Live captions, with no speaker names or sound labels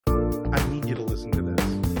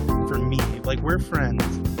for me. Like, we're friends,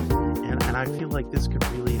 and I feel like this could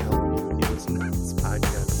really help you if you listen to this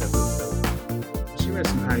podcast episode. She read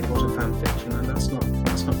some Harry Potter fan fiction, and that's not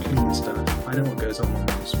clean stuff. I know what goes on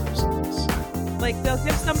those websites. So. Like, they'll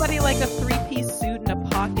give somebody like a 3-piece suit and a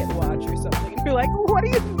pocket watch or something. And you're like, what do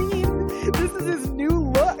you mean? This is his new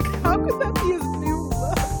look. How could that be his new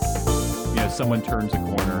look? You know, someone turns a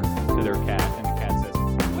corner to their cat, and the cat says,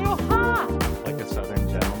 "Well, ha!" Like a Southern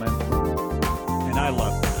gentleman. And I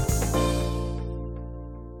love that.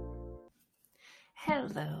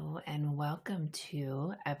 Hello, and welcome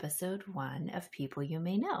to episode 1 of People You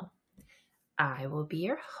May Know. I will be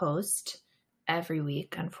your host every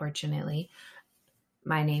week, unfortunately.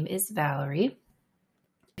 My name is Valerie.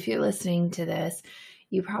 If you're listening to this,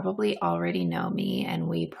 you probably already know me, and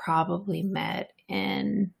we probably met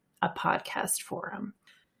in a podcast forum.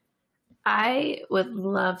 I would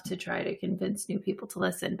love to try to convince new people to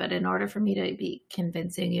listen, but in order for me to be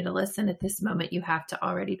convincing you to listen at this moment, you have to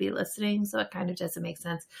already be listening, so it kind of doesn't make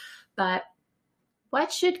sense. But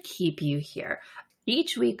what should keep you here?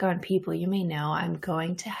 Each week on People You May Know, I'm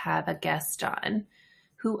going to have a guest on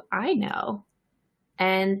who I know,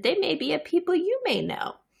 and they may be a people you may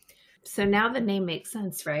know. So now the name makes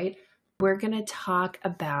sense, right? We're going to talk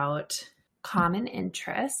about common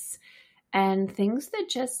interests and things that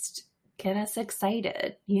just get us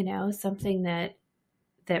excited, you know, something that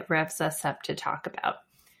revs us up to talk about.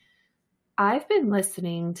 I've been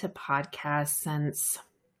listening to podcasts since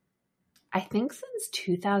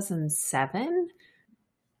 2007.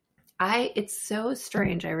 It's so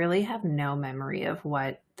strange. I really have no memory of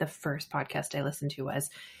what the first podcast I listened to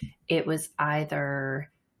was. It was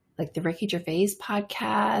either like the Ricky Gervais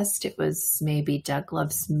podcast. It was maybe Doug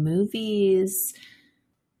Loves Movies.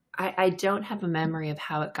 I don't have a memory of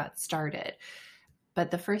how it got started,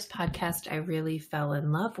 but the first podcast I really fell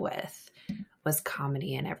in love with was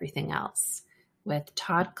Comedy and Everything Else with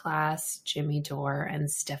Todd Glass, Jimmy Dore,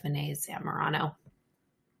 and Stephanie Zamorano.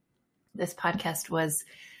 This podcast was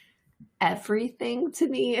everything to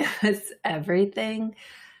me. It was everything.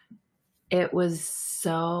 It was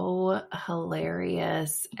so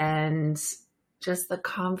hilarious, and just the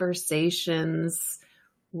conversations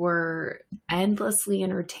were endlessly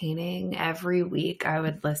entertaining. Every week I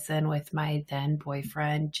would listen with my then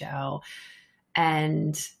boyfriend, Joe,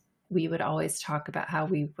 and we would always talk about how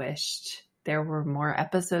we wished there were more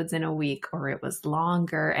episodes in a week or it was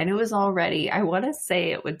longer. And it was already, I want to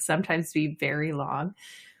say it would sometimes be very long,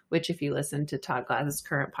 which if you listen to Todd Glass's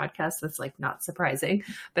current podcast, that's like not surprising,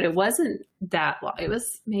 but it wasn't that long. It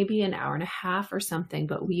was maybe an hour and a half or something,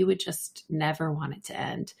 but we would just never want it to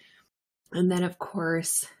end. And then, of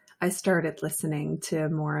course, I started listening to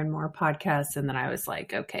more and more podcasts. And then I was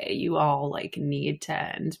like, okay, you all like need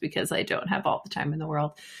to end because I don't have all the time in the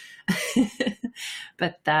world.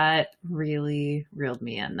 But that really reeled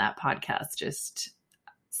me in. That podcast just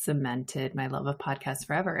cemented my love of podcasts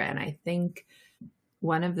forever. And I think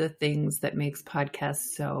one of the things that makes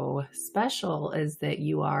podcasts so special is that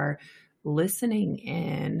you are listening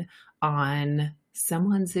in on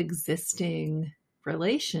someone's existing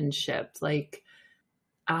relationship. Like,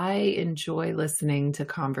 I enjoy listening to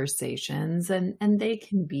conversations, and they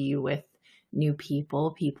can be with new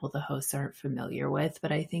people the hosts aren't familiar with,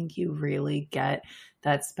 but I think you really get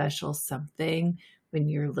that special something when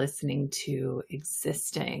you're listening to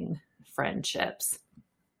existing friendships.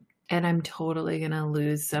 And I'm totally going to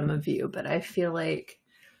lose some of you, but I feel like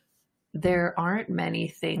there aren't many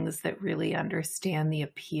things that really understand the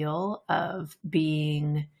appeal of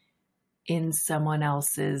being in someone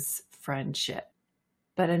else's friendship.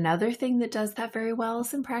 But another thing that does that very well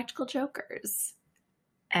is Impractical Jokers.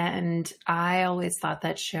 And I always thought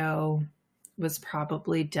that show was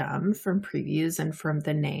probably dumb from previews and from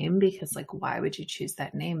the name, because like, why would you choose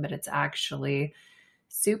that name? But it's actually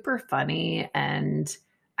super funny, and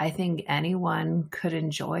I think anyone could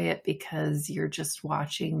enjoy it because you're just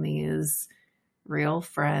watching these real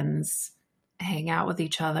friends hang out with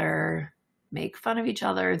each other, make fun of each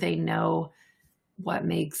other. They know what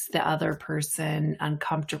makes the other person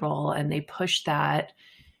uncomfortable, and they push that.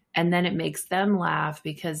 And then it makes them laugh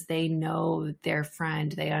because they know their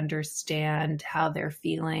friend, they understand how they're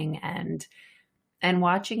feeling, and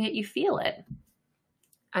watching it, you feel it.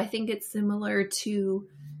 I think it's similar to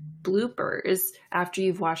bloopers. After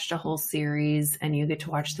you've watched a whole series and you get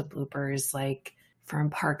to watch the bloopers, like from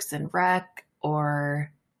Parks and Rec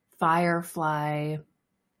or Firefly,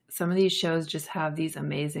 some of these shows just have these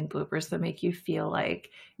amazing bloopers that make you feel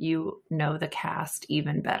like you know the cast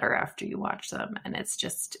even better after you watch them. And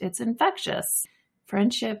it's infectious.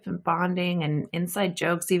 Friendship and bonding and inside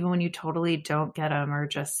jokes, even when you totally don't get them, are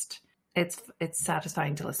just It's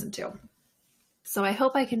satisfying to listen to. So I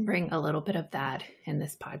hope I can bring a little bit of that in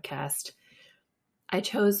this podcast. I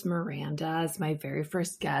chose Miranda as my very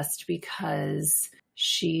first guest because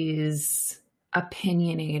she's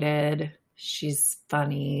opinionated, she's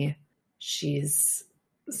funny, she's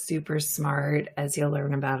super smart, as you'll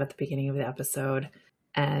learn about at the beginning of the episode,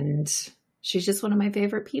 and she's just one of my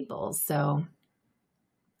favorite people. So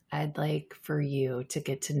I'd like for you to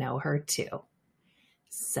get to know her too,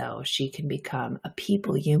 so she can become a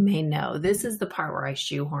people you may know. This is the part where I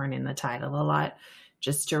shoehorn in the title a lot,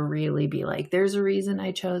 just to really be like, there's a reason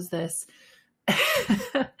I chose this.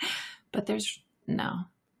 But no.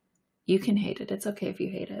 You can hate it. It's okay if you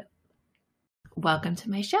hate it. Welcome to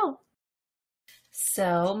my show.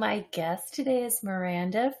 So my guest today is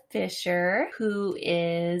Miranda Fisher, who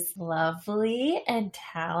is lovely and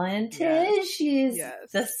talented. Yes. She's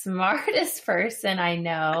Yes. the smartest person I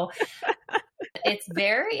know. It's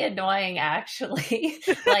very annoying, actually,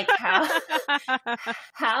 like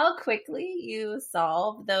how quickly you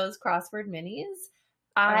solve those crossword minis.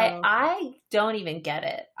 I don't even get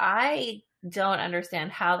it. I don't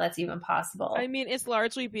understand how that's even possible. I mean, it's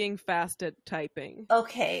largely being fast at typing.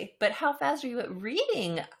 Okay, but how fast are you at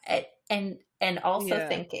reading and also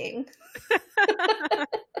thinking?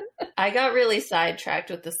 I got really sidetracked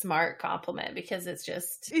with the smart compliment because it's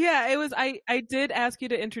just... Yeah, it was, I did ask you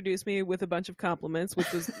to introduce me with a bunch of compliments,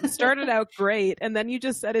 which was started out great, and then you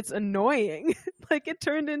just said it's annoying. Like, it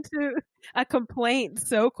turned into a complaint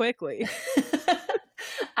so quickly.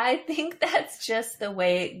 I think that's just the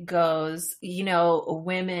way it goes. You know,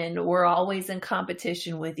 women, we're always in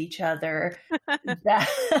competition with each other.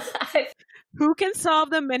 Who can solve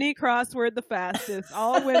the mini crossword the fastest?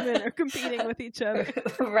 All women are competing with each other.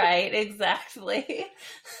 Right, exactly.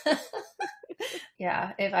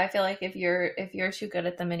 Yeah, I feel like if you're too good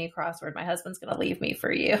at the mini crossword, my husband's going to leave me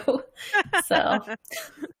for you. So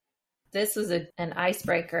this was an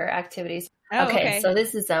icebreaker activity. Oh, okay, so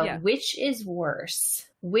this is Yeah. Which is worse?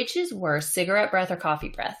 Which is worse, cigarette breath or coffee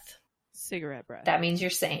breath? Cigarette breath. That means you're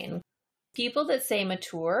sane. People that say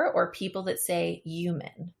mature or people that say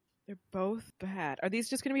human? They're both bad. Are these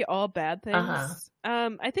just going to be all bad things?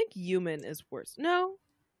 I think human is worse. No.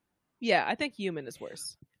 Yeah, I think human is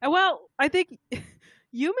worse. Well, I think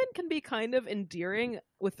human can be kind of endearing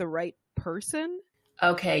with the right person.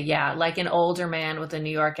 Okay, yeah, like an older man with a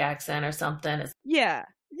New York accent or something. Yeah,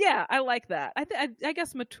 I like that. I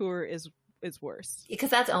guess mature is worse. Because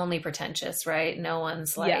that's only pretentious, right? No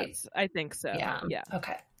one's like... Yes, I think so. Yeah.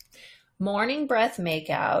 Okay. Morning breath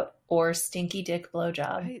makeout or stinky dick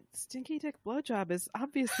blowjob? Stinky dick blowjob is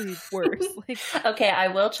obviously worse. Like, okay, I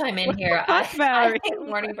will chime in here. Valerie? I think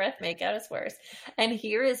morning breath makeout is worse. And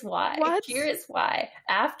here is why. What? Here is why.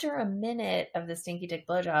 After a minute of the stinky dick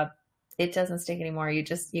blowjob, it doesn't stink anymore. You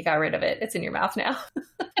got rid of it. It's in your mouth now.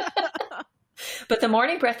 But the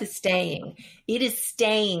morning breath is staying. It is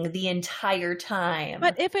staying the entire time.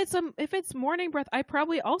 But if it's morning breath, I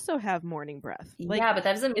probably also have morning breath. Like, yeah, but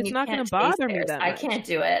that doesn't mean it's you not can't going to bother taste me theirs. that I much. can't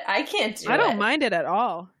do it. I don't mind it at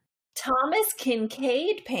all. Thomas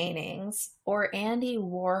Kinkade paintings or Andy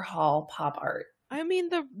Warhol pop art? I mean,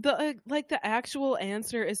 the actual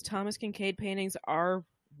answer is Thomas Kinkade paintings are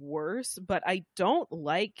worse, but I don't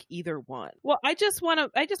like either one. Well, I just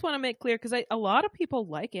want to make clear, because a lot of people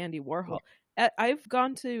like Andy Warhol. I've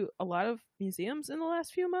gone to a lot of museums in the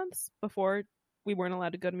last few months before we weren't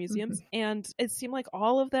allowed to go to museums, and it seemed like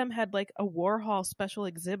all of them had like a Warhol special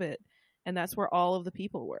exhibit, and that's where all of the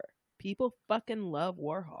people were. People fucking love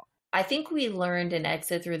Warhol. I think we learned in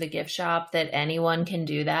Exit Through the Gift Shop that anyone can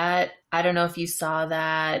do that. I don't know if you saw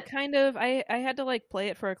that. Kind of. I had to like play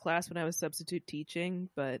it for a class when I was substitute teaching,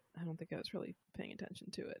 but I don't think I was really paying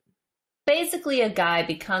attention to it. Basically, a guy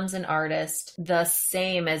becomes an artist the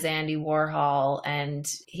same as Andy Warhol, and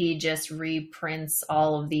he just reprints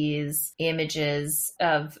all of these images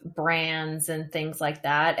of brands and things like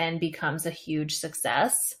that and becomes a huge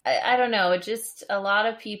success. I don't know. It just, a lot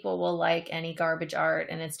of people will like any garbage art,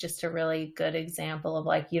 and it's just a really good example of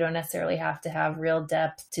like, you don't necessarily have to have real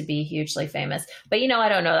depth to be hugely famous. But I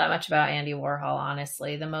don't know that much about Andy Warhol,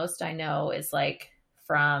 honestly. The most I know is like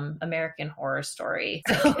from American Horror Story.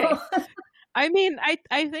 Okay. I mean,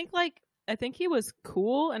 I think he was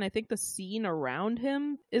cool, and I think the scene around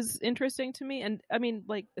him is interesting to me. And I mean,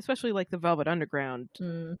 like, especially like the Velvet Underground,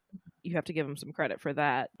 you have to give him some credit for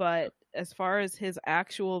that. But as far as his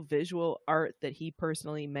actual visual art that he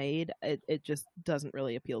personally made, it just doesn't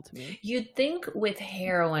really appeal to me. You'd think with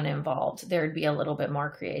heroin involved, there'd be a little bit more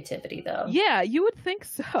creativity, though. Yeah, you would think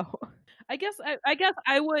so. I guess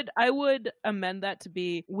I would amend that to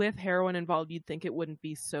be, with heroin involved, you'd think it wouldn't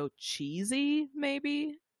be so cheesy,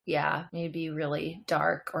 maybe. Yeah, maybe really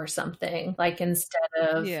dark or something. Like instead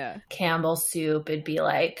of Yeah. Campbell soup, it'd be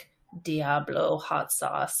like Diablo hot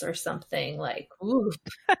sauce or something like, ooh,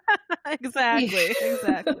 Exactly.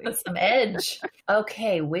 some edge.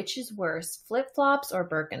 Okay, which is worse, flip-flops or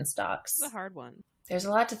Birkenstocks? It's a hard one. There's a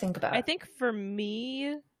lot to think about. I think for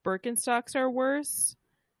me, Birkenstocks are worse,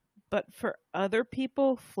 but for other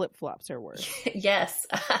people, flip-flops are worse. Yes,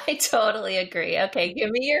 I totally agree. Okay, give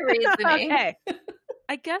me your reasoning. Okay.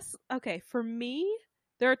 I guess, okay, for me,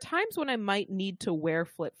 there are times when I might need to wear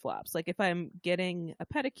flip-flops. Like if I'm getting a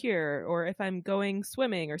pedicure or if I'm going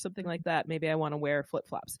swimming or something like that, maybe I want to wear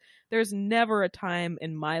flip-flops. There's never a time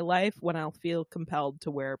in my life when I'll feel compelled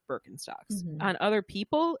to wear Birkenstocks. Mhm. On other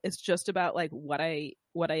people, it's just about like what I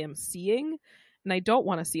am seeing, and I don't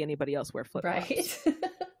want to see anybody else wear flip-flops. Right.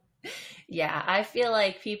 Yeah, I feel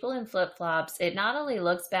like people in flip-flops, it not only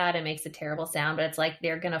looks bad and makes a terrible sound, but it's like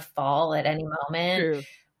they're going to fall at any moment. True.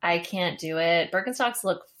 I can't do it. Birkenstocks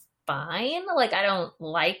look fine. Like I don't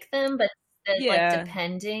like them, but Yeah. like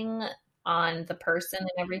depending on the person and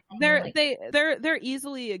everything. They're like, they're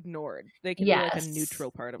easily ignored. They can be like a Yes.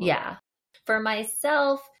 neutral part of yeah. For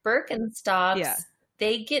myself, Birkenstocks, Yeah.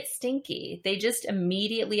 they get stinky. They just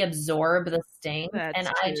immediately absorb the stink. That's And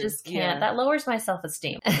I true. just can't. Yeah. That lowers my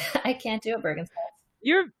self-esteem. I can't do it,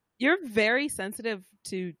 Birkenstocks. You're very sensitive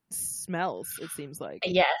to smells, it seems like.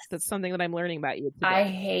 Yes. That's something that I'm learning about you today. I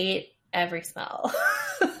hate every smell.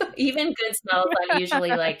 Even good smells, I'm usually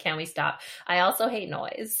like, can we stop? I also hate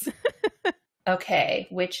noise. Okay,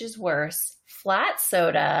 which is worse, flat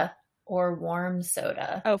soda or warm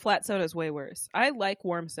soda? Oh, flat soda is way worse. I like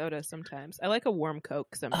warm soda sometimes. I like a warm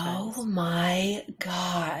Coke sometimes. Oh my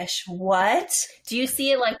gosh. What? Do you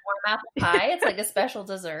see it like warm apple pie? It's like a special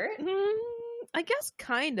dessert? I guess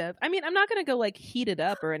kind of. I mean, I'm not going to go like heat it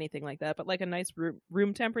up or anything like that, but like a nice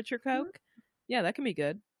room temperature Coke. Yeah, that can be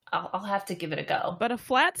good. I'll have to give it a go. But a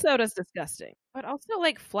flat soda is disgusting. But also,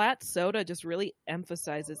 like, flat soda just really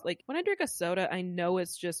emphasizes, like, when I drink a soda, I know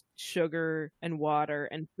it's just sugar and water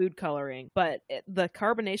and food coloring. But the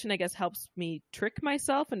carbonation, I guess, helps me trick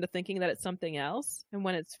myself into thinking that it's something else. And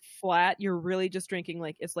when it's flat, you're really just drinking,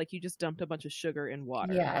 like, it's like you just dumped a bunch of sugar in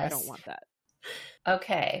water. Yes. I don't want that.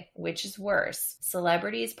 Okay, which is worse?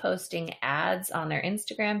 Celebrities posting ads on their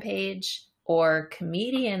Instagram page or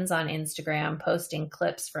comedians on Instagram posting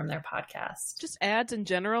clips from their podcast? Just ads in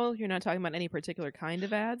general. You're not talking about any particular kind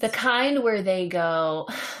of ads? The kind where they go,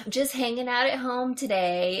 just hanging out at home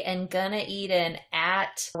today and gonna eat an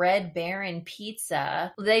at Red Baron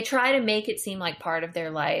pizza. They try to make it seem like part of their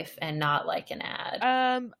life and not like an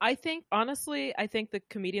ad. I think, honestly, the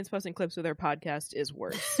comedians posting clips of their podcast is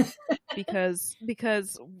worse.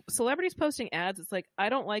 because celebrities posting ads, it's like, I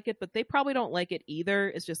don't like it, but they probably don't like it either.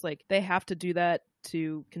 It's just like they have to do that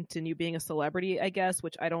to continue being a celebrity, I guess,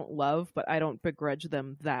 which I don't love, but I don't begrudge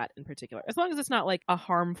them that in particular. As long as it's not like a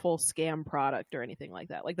harmful scam product or anything like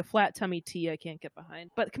that. Like the flat tummy tea I can't get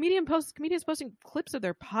behind. But comedians posting clips of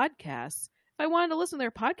their podcasts. If I wanted to listen to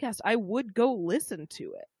their podcast, I would go listen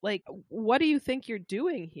to it. Like, what do you think you're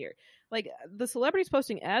doing here? Like, the celebrities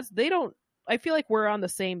posting ads, I feel like we're on the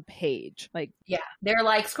same page. Like, Yeah, they're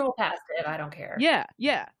like, scroll past it, I don't care.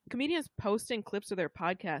 yeah. Comedians posting clips of their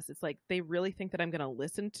podcast, it's like they really think that I'm going to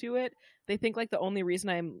listen to it. They think like the only reason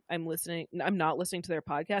I'm not listening to their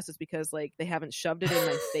podcast is because like they haven't shoved it in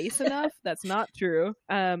my face enough. That's not true.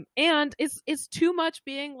 And it's too much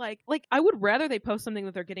being like I would rather they post something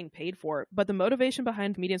that they're getting paid for. But the motivation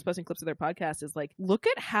behind comedians posting clips of their podcast is like, look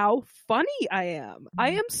at how funny I am. I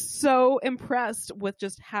am so impressed with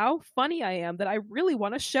just how funny I am that I really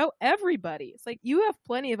want to show everybody. It's like, you have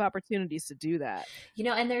plenty of opportunities to do that. You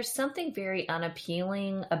know, and there's something very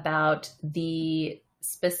unappealing about the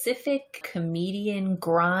specific comedian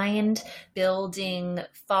grind, building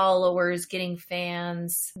followers, getting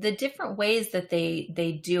fans, the different ways that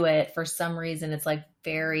they do it. For some reason, it's like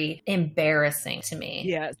very embarrassing to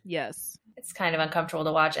me. Yes. It's kind of uncomfortable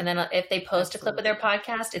to watch. And then if they post a clip of their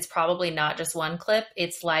podcast, it's probably not just one clip.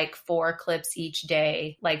 It's like 4 clips each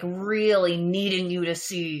day, like really needing you to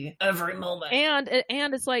see every moment. And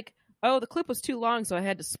it's like, oh, the clip was too long, so I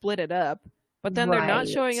had to split it up. But then they're not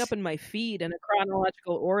showing up in my feed in a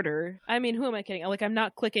chronological order. I mean, who am I kidding? Like, I'm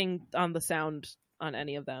not clicking on the sound on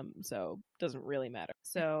any of them, so it doesn't really matter.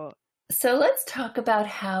 So let's talk about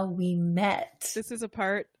how we met. This is a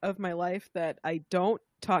part of my life that I don't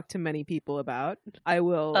talk to many people about. I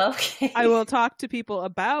will talk to people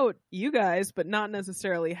about you guys, but not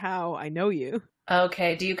necessarily how I know you.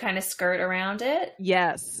 Okay. Do you kind of skirt around it?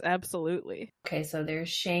 Yes, absolutely. Okay, so there's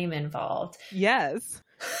shame involved. Yes.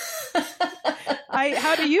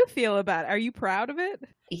 How do you feel about it? Are you proud of it?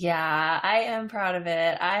 Yeah, I am proud of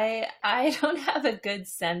it. I don't have a good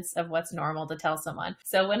sense of what's normal to tell someone.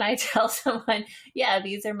 So when I tell someone, yeah,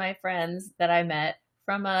 these are my friends that I met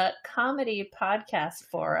from a comedy podcast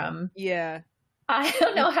forum. Yeah. I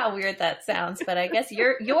don't know how weird that sounds, but I guess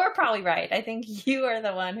you're probably right. I think you are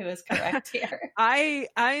the one who is correct here. I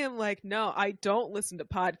am like, no, I don't listen to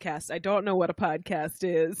podcasts. I don't know what a podcast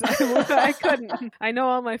is. I couldn't. I know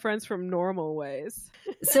all my friends from Normal Ways.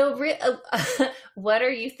 So what are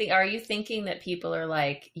you are you thinking that people are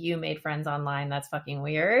like, you made friends online, that's fucking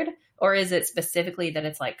weird? Or is it specifically that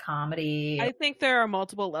it's like comedy? I think there are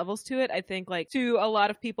multiple levels to it. I think like to a lot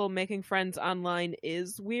of people, making friends online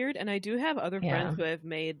is weird. And I do have other friends who I've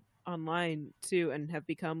made online too and have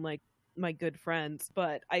become like my good friends,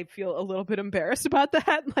 but I feel a little bit embarrassed about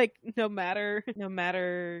that. Like no matter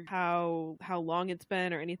how long it's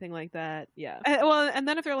been or anything like that. Yeah. And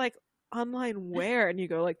then if they're like, online where? And you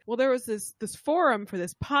go like, well, there was this forum for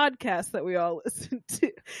this podcast that we all listened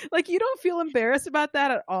to. Like, you don't feel embarrassed about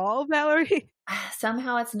that at all, Valerie?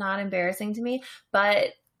 Somehow it's not embarrassing to me, but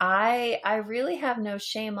I really have no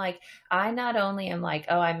shame. Like, I not only am like,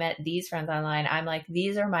 oh, I met these friends online, I'm like,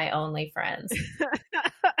 these are my only friends.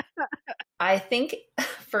 I think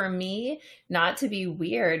for me, not to be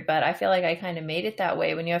weird, but I feel like I kind of made it that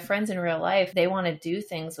way. When you have friends in real life, they want to do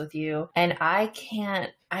things with you, and I can't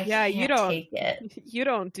take it. You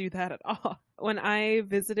don't do that at all. When I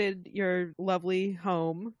visited your lovely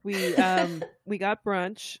home, we got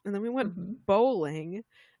brunch and then we went bowling.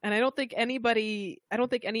 And I don't think any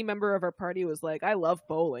member of our party was like, I love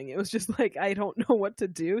bowling. It was just like, I don't know what to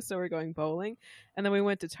do, so we're going bowling. And then we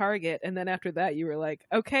went to Target, and then after that you were like,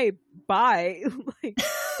 okay, bye. Like,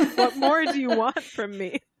 what more do you want from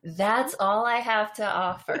me? That's all I have to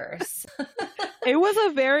offer. It was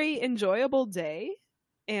a very enjoyable day,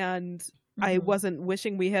 and I wasn't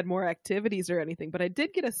wishing we had more activities or anything, but I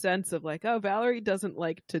did get a sense of like, oh, Valerie doesn't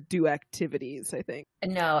like to do activities, I think.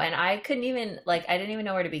 No, and I couldn't even, like, I didn't even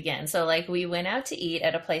know where to begin. So, like, we went out to eat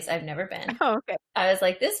at a place I've never been. Oh, okay. I was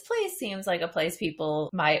like, this place seems like a place people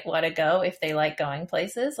might want to go if they like going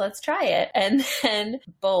places. Let's try it. And then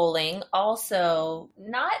bowling, also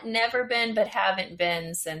never been, but haven't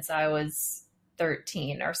been since I was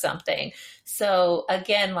 13 or something. So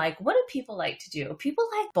again, like, what do people like to do? People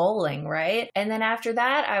like bowling, right? And then after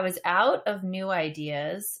that, I was out of new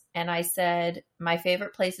ideas and I said, my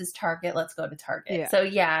favorite place is Target. Let's go to Target. Yeah. So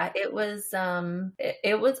yeah, it was fun.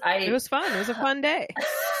 It was a fun day.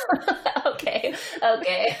 Okay.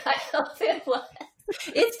 I hope it was.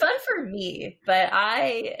 It's fun for me, but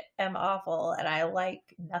I am awful and I like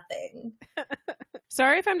nothing.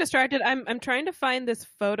 Sorry if I'm distracted. I'm trying to find this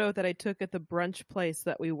photo that I took at the brunch place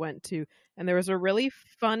that we went to, and there was a really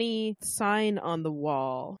funny sign on the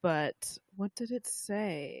wall, but what did it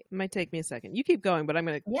say? It might take me a second. You keep going, but I'm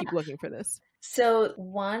going to keep looking for this. So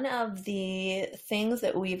one of the things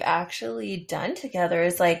that we've actually done together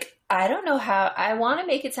is like, I don't know how, I want to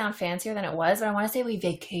make it sound fancier than it was, but I want to say we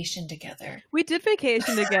vacationed together. We did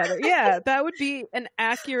vacation together. Yeah, that would be an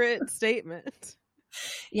accurate statement.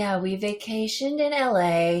 Yeah, we vacationed in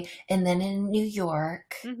LA and then in New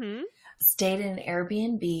York. Mm-hmm. Stayed in an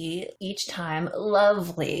Airbnb each time.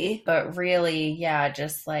 Lovely, but really, yeah,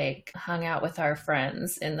 just like hung out with our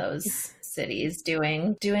friends in those cities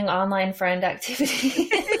doing online friend activities.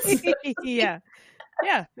 Yeah,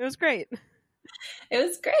 it was great. It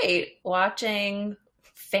was great watching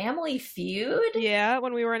Family Feud. Yeah,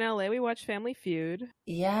 when we were in LA, we watched Family Feud.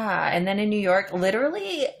 Yeah, and then in New York,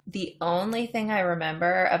 literally the only thing I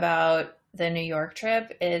remember about the New York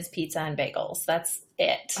trip is pizza and bagels. That's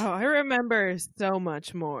it. Oh, I remember so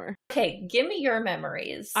much more. Okay, give me your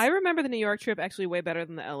memories. I remember the New York trip actually way better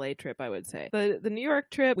than the LA trip, I would say. The New York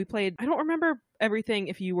trip, we played, I don't remember everything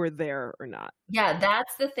if you were there or not. Yeah,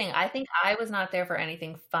 that's the thing. I think I was not there for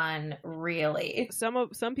anything fun, really. Some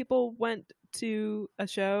people went to a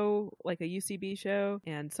show, like a UCB show,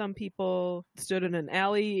 and some people stood in an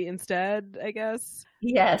alley instead, I guess.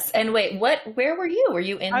 Yes. And wait, where were you? Were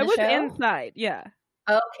you in the show? I was inside, yeah.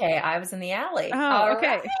 Okay, I was in the alley. Oh,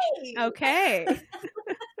 okay. Right. Okay.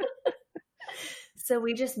 So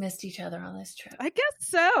we just missed each other on this trip. I guess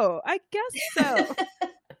so.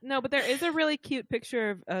 No, but there is a really cute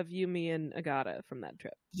picture of you, me, and Agata from that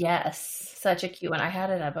trip. Yes, such a cute one. I had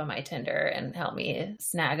it up on my Tinder and helped me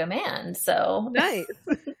snag a man. So nice.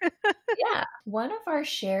 Yeah. One of our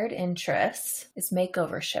shared interests is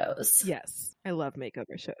makeover shows. Yes, I love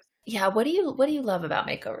makeover shows. Yeah, what do you love about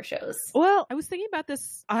makeover shows? Well, I was thinking about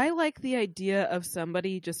this. I like the idea of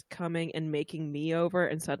somebody just coming and making me over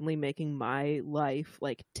and suddenly making my life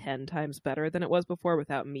like 10 times better than it was before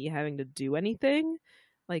without me having to do anything.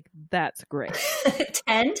 Like, that's great.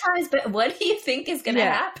 10 times, but what do you think is going to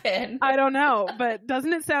happen? I don't know, but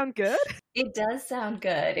doesn't it sound good? It does sound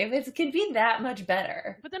good. If it could be that much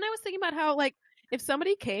better. But then I was thinking about how, like, if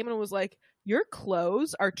somebody came and was like, your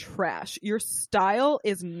clothes are trash, your style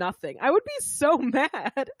is nothing, I would be so mad.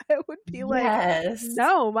 I would be like,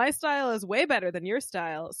 no, my style is way better than your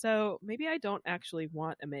style. So maybe I don't actually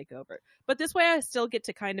want a makeover. But this way I still get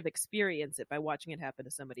to kind of experience it by watching it happen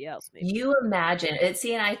to somebody else. Maybe. You imagine it.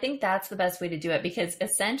 See, and I think that's the best way to do it, because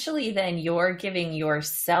essentially then you're giving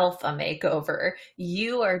yourself a makeover.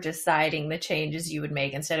 You are deciding the changes you would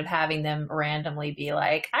make instead of having them randomly be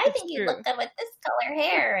like, I think you look good with this color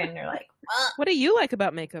hair. And you're like, what do you like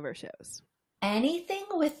about makeover shows? Anything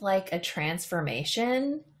with like a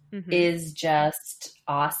transformation is just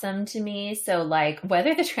awesome to me. So like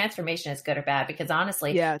whether the transformation is good or bad, because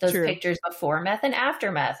honestly, those pictures before meth and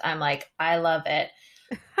after meth, I'm like, I love it.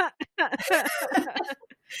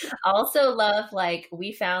 Also love, like,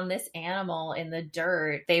 we found this animal in the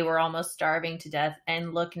dirt. They were almost starving to death,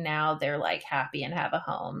 and look, now they're like happy and have a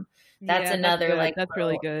home. That's another that's like that's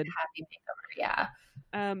really good. Happy makeover. Yeah.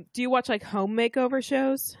 Do you watch like home makeover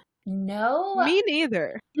shows? No. Me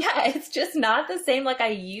neither. Yeah, it's just not the same. Like I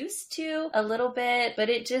used to a little bit, but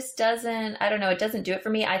it just doesn't, I don't know, it doesn't do it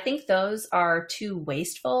for me. I think those are too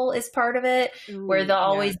wasteful is part of it, where they'll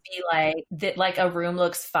always be like, that like a room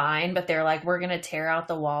looks fine, but they're like, we're going to tear out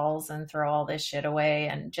the walls and throw all this shit away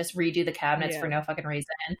and just redo the cabinets for no fucking reason.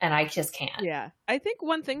 And I just can't. Yeah. I think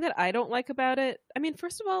one thing that I don't like about it, I mean,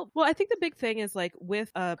 first of all, well, I think the big thing is like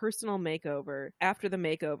with a personal makeover, after the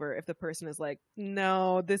makeover, if the person is like,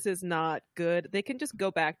 no, this is not good, they can just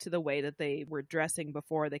go back to the way that they were dressing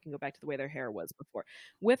before. They can go back to the way their hair was before.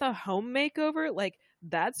 With a home makeover, like,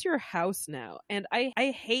 that's your house now. And I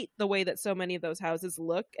hate the way that so many of those houses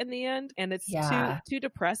look in the end. And it's too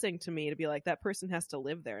depressing to me to be like, that person has to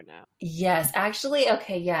live there now. Yes, actually,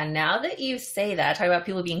 okay, yeah. Now that you say that, talk about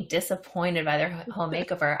people being disappointed by their home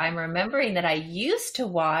makeover, I'm remembering that I used to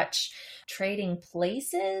watch Trading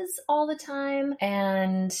Places all the time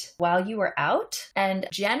and While You Were Out. And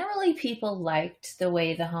generally people liked the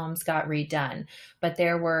way the homes got redone, but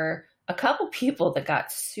there were a couple people that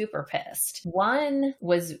got super pissed. One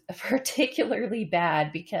was particularly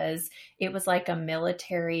bad because it was like a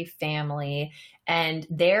military family, and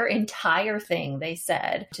their entire thing, they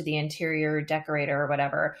said to the interior decorator or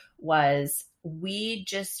whatever, was, we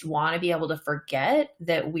just want to be able to forget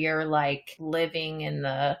that we're like living in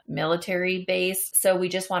the military base. So we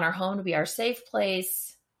just want our home to be our safe place,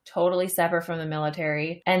 totally separate from the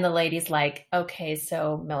military. And the lady's like, okay,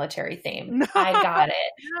 so military theme. No. I got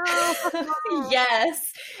it. No.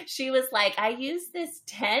 Yes. She was like, I used this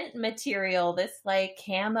tent material, this like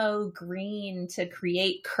camo green to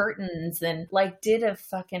create curtains, and like did a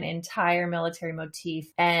fucking entire military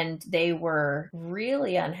motif. And they were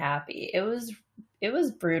really unhappy. It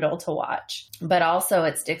was brutal to watch, but also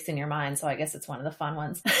it sticks in your mind. So I guess it's one of the fun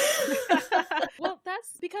ones. Well, that's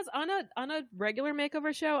because on a regular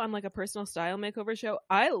makeover show, on like a personal style makeover show,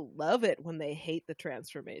 I love it when they hate the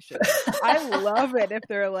transformation. I love it if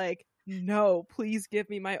they're like, no, please give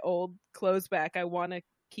me my old clothes back. I want to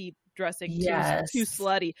keep dressing too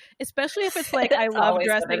slutty, especially if it's like, I love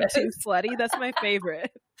dressing too slutty. That's my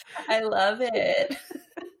favorite. I love it.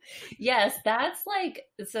 Yes, that's like,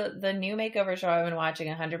 so the new makeover show I've been watching,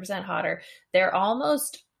 100% Hotter, they're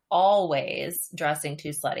almost always dressing too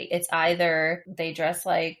slutty. It's either they dress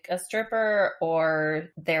like a stripper or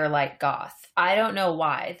they're like goth. I don't know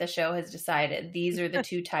why the show has decided these are the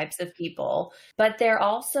two types of people, but they're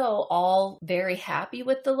also all very happy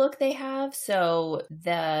with the look they have. So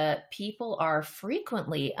the people are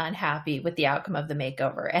frequently unhappy with the outcome of the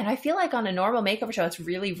makeover. And I feel like on a normal makeover show, it's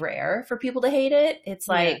really rare for people to hate it. It's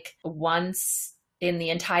like once in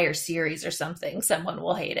the entire series or something, someone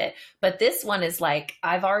will hate it. But this one is like,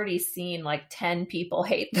 I've already seen like 10 people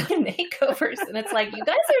hate the makeovers. And it's like, you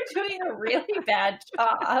guys are doing a really bad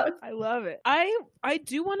job. I love it. I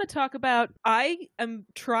do want to talk about, I am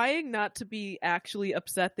trying not to be actually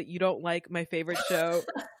upset that you don't like my favorite show,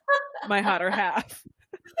 My Hotter Half.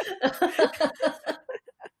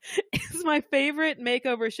 It's my favorite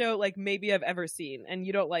makeover show, like maybe I've ever seen, and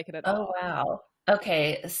you don't like it at all. Oh, wow.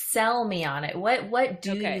 Okay, sell me on it. What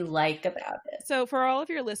do you like about it? So for all of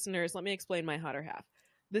your listeners, let me explain My Hotter Half.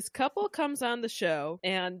 This couple comes on the show,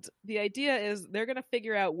 and the idea is they're going to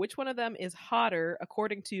figure out which one of them is hotter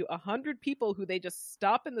according to 100 people who they just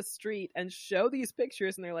stop in the street and show these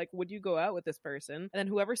pictures, and they're like, would you go out with this person? And then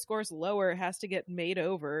whoever scores lower has to get made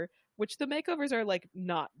over, which the makeovers are like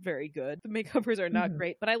not very good. The makeovers are not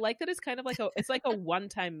great, but I like that it's kind of like it's like a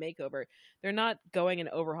one-time makeover. They're not going and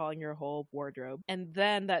overhauling your whole wardrobe. And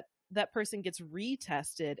then that person gets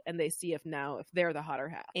retested and they see if they're the hotter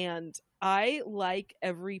half. And I like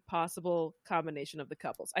every possible combination of the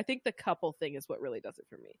couples. I think the couple thing is what really does it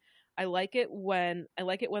for me. I really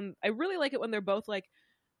like it when they're both like,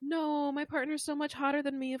 no, my partner's so much hotter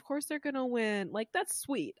than me. Of course they're going to win. Like, that's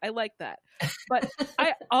sweet. I like that. But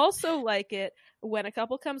I also like it when a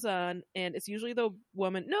couple comes on and it's usually the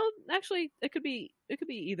woman. No, actually it could be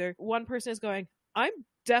either. One person is going, I'm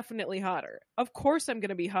definitely hotter. Of course I'm going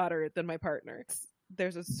to be hotter than my partner.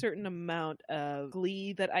 There's a certain amount of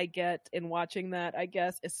glee that I get in watching that, I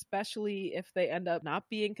guess, especially if they end up not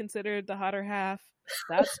being considered the hotter half.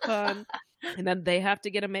 That's fun. And then they have to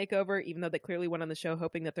get a makeover, even though they clearly went on the show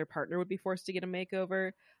hoping that their partner would be forced to get a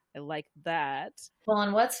makeover. I like that. Well,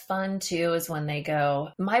 and what's fun too is when they go,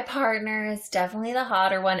 my partner is definitely the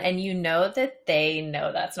hotter one, and you know that they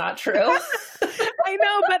know that's not true. I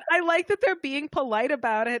know, but I like that they're being polite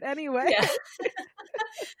about it anyway. Yeah.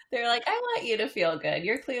 They're like, I want you to feel good.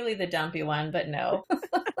 You're clearly the dumpy one, but no.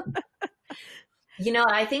 You know,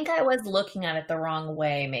 I think I was looking at it the wrong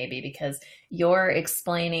way, maybe, because you're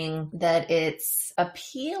explaining that it's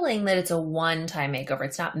appealing that it's a one-time makeover.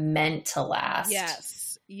 It's not meant to last. Yes.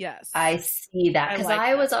 I see that, because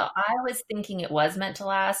I was thinking it was meant to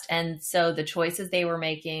last, and so the choices they were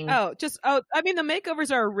making. I mean, the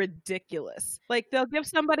makeovers are ridiculous. Like, they'll give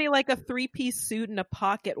somebody like a 3-piece suit and a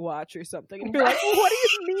pocket watch or something, and you're like, what do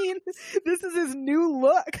you mean? This is his new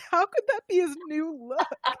look. How could that be his new look?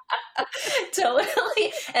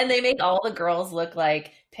 Totally. And they make all the girls look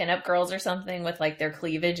like pinup girls or something with like their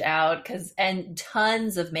cleavage out, and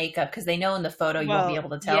tons of makeup, because they know in the photo you won't be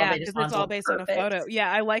able to tell. Yeah, because it's all based on a photo. Yeah,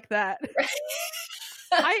 I like that.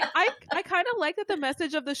 I kind of like that the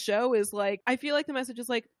message of the show is like, I feel like the message is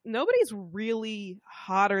like, nobody's really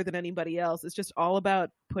hotter than anybody else. It's just all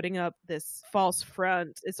about putting up this false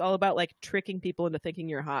front. It's all about like tricking people into thinking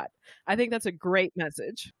you're hot. I think that's a great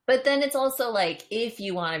message. But then it's also like, if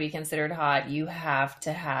you want to be considered hot, you have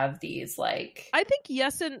to have these like. I think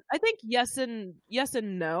yes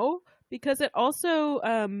and no. Because it also,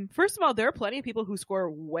 first of all, there are plenty of people who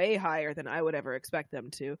score way higher than I would ever expect them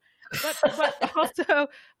to.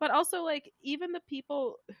 But also, like, even the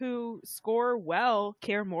people who score well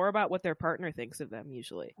care more about what their partner thinks of them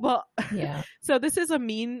usually. Well, yeah. So this is a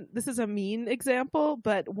mean example,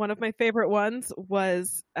 but one of my favorite ones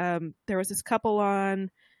was there was this couple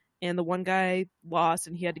on. And the one guy lost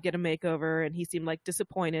and he had to get a makeover, and he seemed like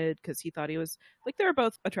disappointed because he thought he was like, they were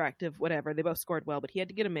both attractive, whatever. They both scored well, but he had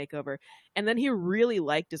to get a makeover. And then he really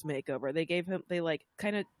liked his makeover. They like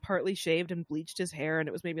kind of partly shaved and bleached his hair, and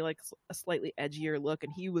it was maybe like a slightly edgier look.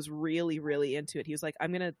 And he was really, really into it. He was like,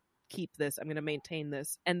 I'm going to keep this. I'm going to maintain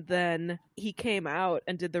this. And then he came out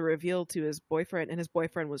and did the reveal to his boyfriend, and his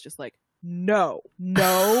boyfriend was just like, no.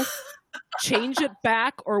 Change it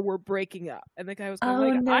back or we're breaking up. And the guy was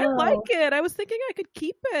going I like it. I was thinking I could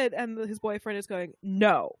keep it. And his boyfriend is going,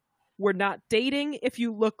 no, we're not dating if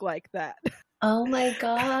you look like that. Oh my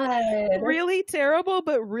God. Really terrible,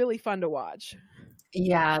 but really fun to watch.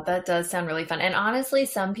 Yeah, that does sound really fun. And honestly,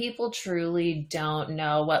 some people truly don't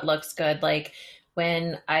know what looks good. Like,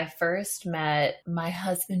 when I first met my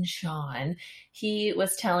husband, Sean, he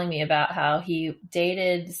was telling me about how he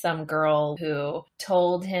dated some girl who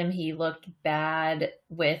told him he looked bad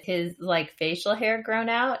with his like facial hair grown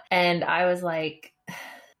out. And I was like,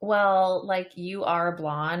 well, like, you are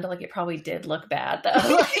blonde. Like, it probably did look bad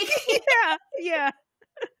though. Yeah.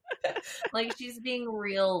 Like, she's being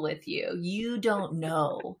real with you. You don't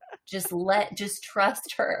know. Just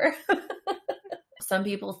trust her. Some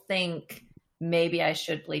people think maybe I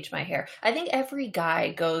should bleach my hair. I think every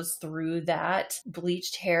guy goes through that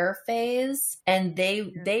bleached hair phase, and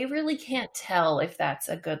they really can't tell if that's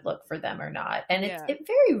a good look for them or not. And it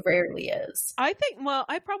very rarely is. I think, well,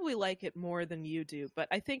 I probably like it more than you do, but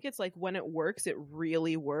I think it's like when it works, it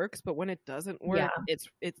really works. But when it doesn't work, it's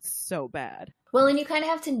so bad. Well, and you kind of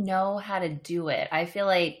have to know how to do it. I feel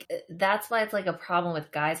like that's why it's like a problem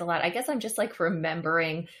with guys a lot. I guess I'm just like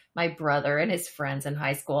remembering my brother and his friends in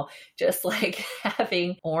high school just like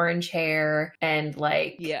having orange hair and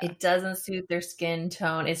like it doesn't suit their skin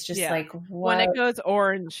tone. It's just like, what? When it goes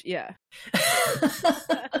orange,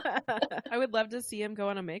 I would love to see him go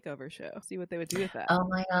on a makeover show, see what they would do with that. Oh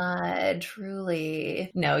my God,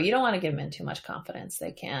 truly. No, you don't want to give them too much confidence.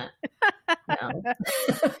 They can't. No.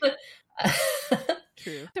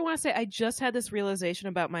 True. I want to say I just had this realization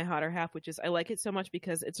about My Hotter Half, which is I like it so much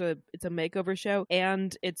because it's a makeover show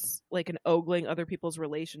and it's like an ogling other people's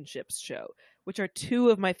relationships show, which are two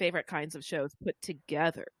of my favorite kinds of shows put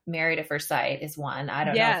together. Married at First Sight is one. I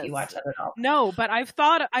don't know if you watch that at all. No, but I've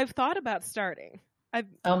thought about starting.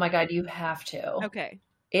 Oh my God, you have to. Okay.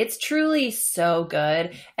 It's truly so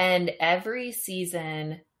good. And every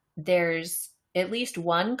season there's at least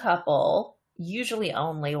one couple, usually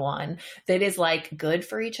only one, that is like good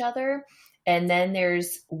for each other. And then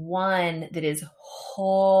there's one that is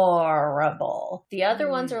horrible. The other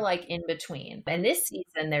ones are like in between. And this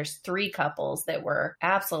season, there's 3 couples that were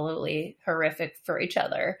absolutely horrific for each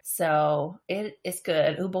other. So it is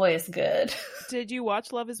good. Oh boy, it's good. Did you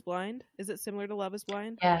watch Love is Blind? Is it similar to Love is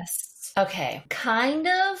Blind? Yes. Okay. Kind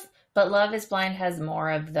of. But Love is Blind has more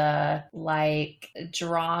of the like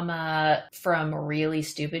drama from really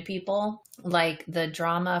stupid people. Like the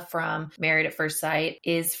drama from Married at First Sight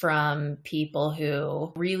is from people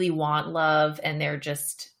who really want love and they're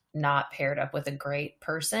just not paired up with a great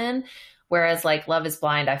person. Whereas like Love is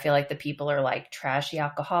Blind, I feel like the people are like trashy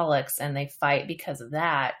alcoholics and they fight because of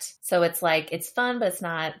that. So it's like, it's fun, but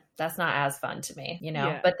that's not as fun to me, you know?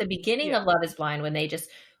 Yeah. But the beginning of Love is Blind, when they just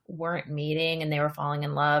weren't meeting and they were falling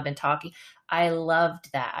in love and talking, I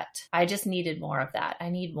loved that. I just needed more of that. I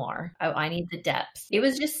need more. I need the depth. It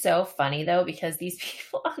was just so funny though, because these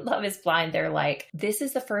people on Love is Blind, they're like, this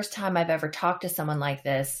is the first time I've ever talked to someone like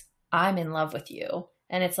this. I'm in love with you.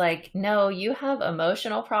 And it's like, no, you have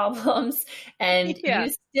emotional problems and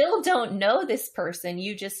you still don't know this person.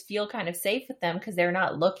 You just feel kind of safe with them because they're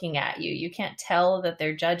not looking at you. You can't tell that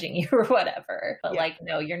they're judging you or whatever. But like,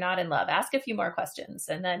 no, you're not in love. Ask a few more questions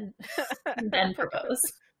and then propose.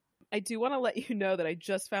 I do want to let you know that I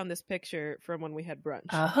just found this picture from when we had brunch.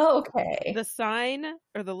 Oh, okay. The sign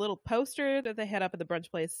or the little poster that they had up at the brunch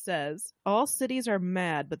place says, all cities are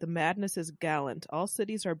mad, but the madness is gallant. All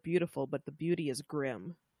cities are beautiful, but the beauty is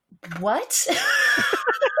grim. What?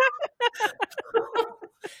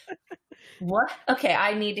 What? Okay,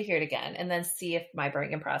 I need to hear it again and then see if my brain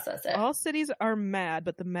can process it. All cities are mad,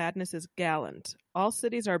 but the madness is gallant. All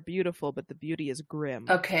cities are beautiful, but the beauty is grim.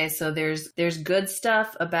 Okay, so there's good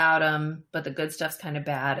stuff about them, but the good stuff's kind of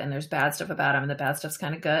bad, and there's bad stuff about them, and the bad stuff's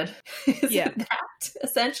kind of good. Is it that,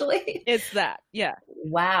 essentially? It's that, yeah.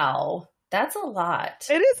 Wow, that's a lot.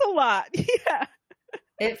 It is a lot, yeah.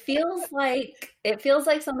 It feels like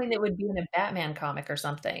something that would be in a Batman comic or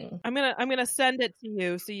something. I'm gonna send it to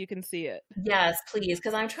you so you can see it. Yes, please,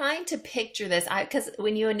 because I'm trying to picture this. Because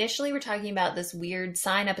when you initially were talking about this weird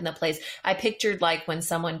sign up in the place, I pictured like when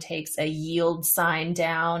someone takes a yield sign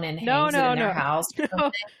down and hangs it in their house.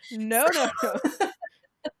 No.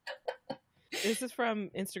 This is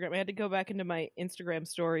from Instagram. I had to go back into my Instagram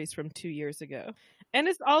stories from 2 years ago. And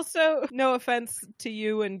it's also, no offense to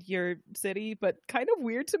you and your city, but kind of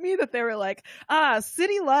weird to me that they were like,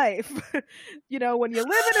 city life. You know, when you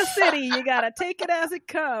live in a city, you gotta take it as it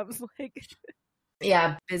comes. Like,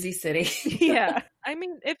 yeah, busy city. Yeah. I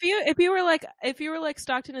mean, if you were like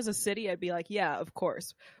Stockton is a city, I'd be like, yeah, of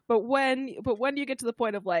course. But when you get to the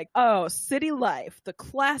point of like, oh, city life, the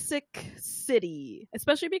classic city,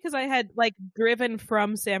 especially because I had like driven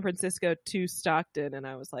from San Francisco to Stockton, and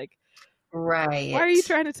I was like, right, why are you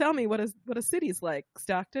trying to tell me what a city's like,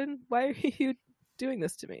 Stockton? Why are you doing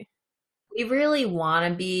this to me? We really want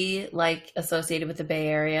to be like associated with the Bay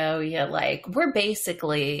Area. We're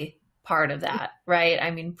basically part of that, right? I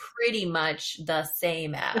mean, pretty much the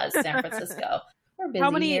same as San Francisco. We're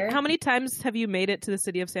busy here. How many times have you made it to the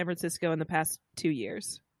city of San Francisco in the past 2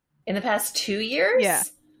 years? In the past 2 years? Yeah.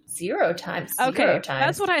 0 times. Okay,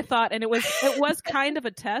 that's what I thought, and it was kind of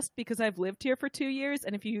a test because I've lived here for 2 years,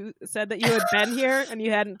 and if you said that you had been here and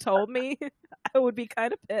you hadn't told me, I would be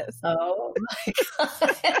kind of pissed. Oh my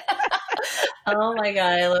god! Oh my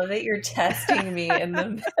god! I love that you're testing me in the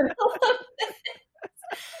middle of this.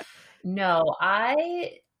 No,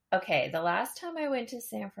 the last time I went to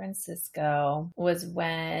San Francisco was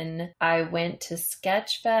when I went to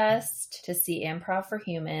Sketchfest to see Improv for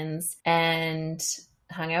Humans and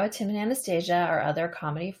hung out with Tim and Anastasia, our other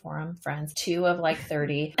Comedy Forum friends, 2 of like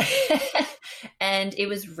 30. And it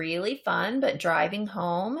was really fun, but driving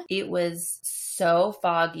home, it was so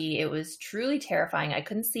foggy. It was truly terrifying. I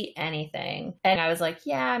couldn't see anything. And I was like,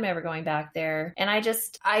 yeah, I'm never going back there. And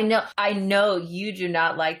I know you do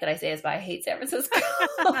not like that I say this, but I hate San Francisco.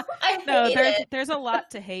 There's a lot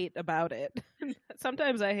to hate about it.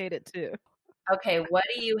 Sometimes I hate it too. Okay, what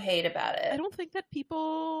do you hate about it? I don't think that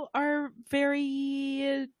people are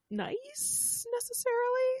very nice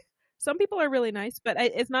necessarily. Some people are really nice, but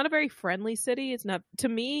it's not a very friendly city. It's not, to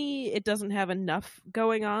me, it doesn't have enough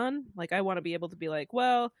going on. Like, I want to be able to be like,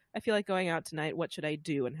 well, I feel like going out tonight. What should I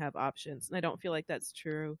do? And have options. And I don't feel like that's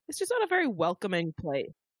true. It's just not a very welcoming place.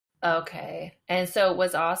 Okay. And so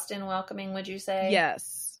was Austin welcoming, would you say?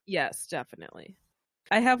 Yes, definitely.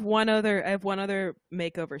 I have one other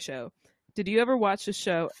makeover show. Did you ever watch the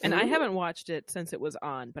show? And I haven't watched it since it was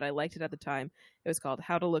on, but I liked it at the time. It was called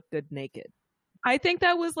How to Look Good Naked. I think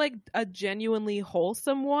that was like a genuinely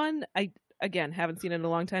wholesome one. I, again, haven't seen it in a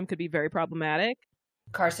long time. Could be very problematic.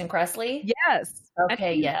 Carson Kressley? Yes.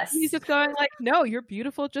 Okay, yes. He's just going like, no, you're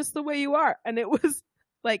beautiful just the way you are. And it was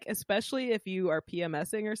like, especially if you are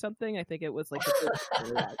PMSing or something, I think it was like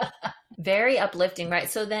very uplifting, right?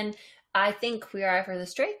 So then I think Queer Eye for the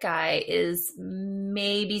Straight Guy is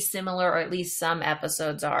maybe similar, or at least some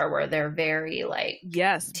episodes are, where they're very like,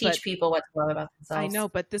 teach people what to love about themselves. I know,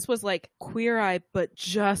 but this was like Queer Eye, but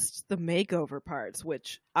just the makeover parts,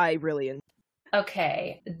 which I really enjoyed.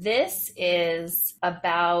 Okay, this is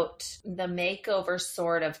about the makeover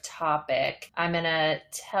sort of topic. I'm going to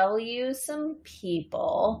tell you some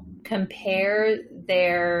people, compare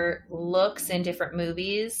their looks in different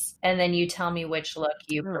movies, and then you tell me which look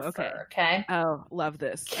you prefer, okay? Oh, love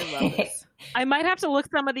this. I love this. I might have to look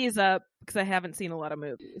some of these up because I haven't seen a lot of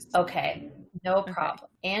movies. Okay, no problem.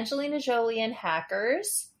 Angelina Jolie in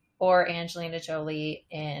Hackers, or Angelina Jolie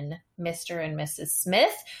in Mr. and Mrs.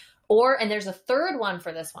 Smith. And there's a third one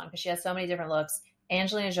for this one because she has so many different looks.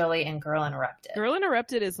 Angelina Jolie in Girl Interrupted. Girl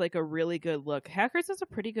Interrupted is like a really good look. Hackers is a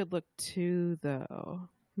pretty good look too, though.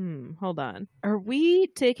 Hold on. Are we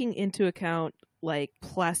taking into account like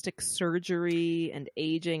plastic surgery and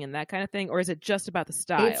aging and that kind of thing? Or is it just about the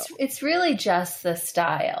style? It's really just the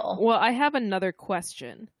style. Well, I have another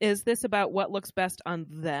question. Is this about what looks best on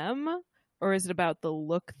them? Or is it about the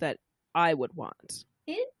look that I would want?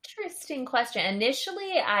 Interesting question.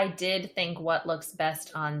 Initially, I did think what looks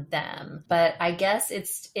best on them, but I guess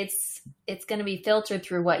it's going to be filtered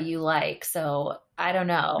through what you like. So I don't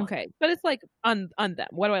know. Okay, but it's like on them.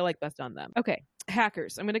 What do I like best on them? Okay,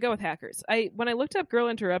 Hackers. I'm going to go with Hackers. When I looked up Girl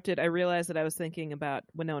Interrupted, I realized that I was thinking about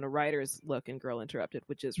Winona Ryder's look in Girl Interrupted,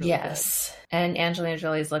 which is really good. And Angelina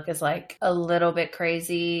Jolie's look is like a little bit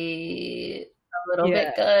crazy. A little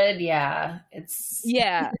bit good.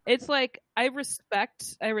 It's like I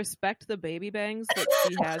respect the baby bangs that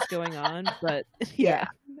she has going on, but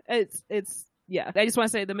it's I just want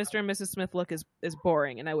to say the Mr. and Mrs. Smith look is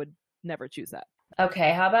boring, and I would never choose that.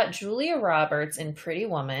 Okay, how about Julia Roberts in Pretty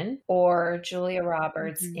Woman or Julia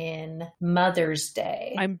Roberts in Mother's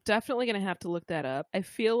Day? I'm definitely going to have to look that up. I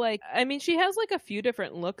feel like, she has like a few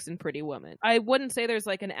different looks in Pretty Woman. I wouldn't say there's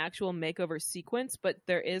like an actual makeover sequence, but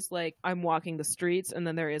there is like I'm walking the streets, and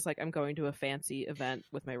then there is like I'm going to a fancy event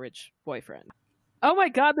with my rich boyfriend. Oh my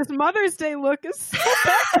God, this Mother's Day look is so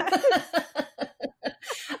bad.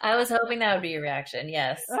 I was hoping that would be your reaction.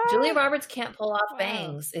 Yes. Julia Roberts can't pull off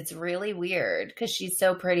bangs. It's really weird because she's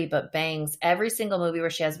so pretty, but bangs, every single movie where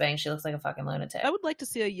she has bangs, she looks like a fucking lunatic. I would like to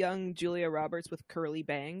see a young Julia Roberts with curly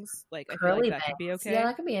bangs. Like, I curly feel like that bangs could be okay. Yeah,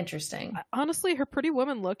 that could be interesting. Honestly, her Pretty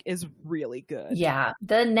Woman look is really good. Yeah.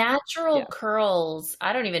 The natural curls,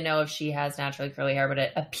 I don't even know if she has naturally curly hair, but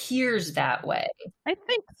it appears that way. I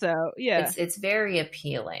think so. Yeah. It's very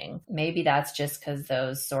appealing. Maybe that's just because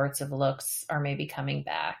those sorts of looks are maybe coming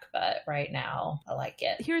back, but right now I like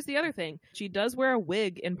it. Here's the other thing. She does wear a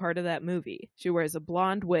wig in part of that movie. She wears a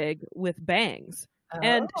blonde wig with bangs.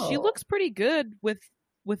 And she looks pretty good with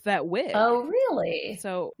that wig. Oh, really?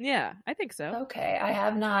 So, yeah, I think so. Okay. I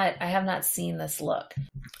have not seen this look.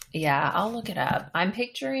 Yeah, I'll look it up. I'm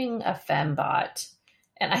picturing a fembot,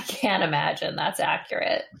 and I can't imagine that's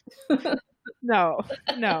accurate. No.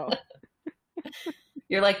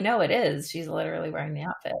 You're like, no, it is. She's literally wearing the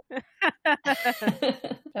outfit.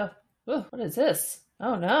 What is this?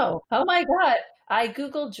 Oh, no. Oh, my God. I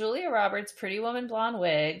Googled Julia Roberts Pretty Woman blonde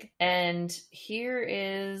wig, and here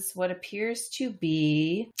is what appears to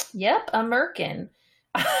be, a merkin.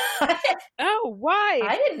 Oh, Oh, why?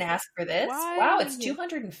 I didn't ask for this. Why? Wow, it's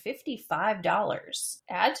 $255.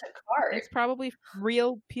 Add to cart. It's probably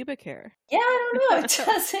real pubic hair. Yeah, I don't know. It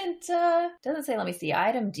doesn't say. Let me see.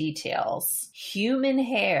 Item details. Human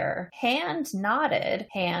hair. Hand knotted,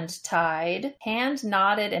 hand tied. Hand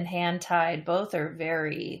knotted and hand tied. Both are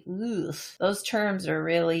very, those terms are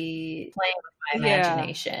really playing with my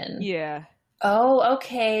imagination. Yeah. Oh,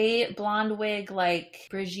 okay. Blonde wig like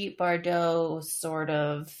Brigitte Bardot sort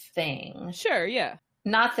of thing. Sure, yeah.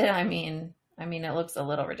 Not that I mean, it looks a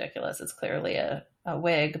little ridiculous. It's clearly a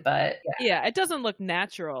wig, but yeah, it doesn't look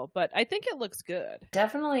natural, but I think it looks good.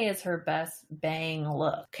 Definitely is her best bang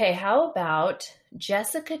look. Okay, how about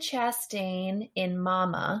Jessica Chastain in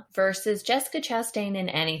Mama versus Jessica Chastain in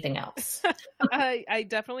anything else? I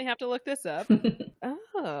definitely have to look this up.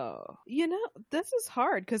 Oh, this is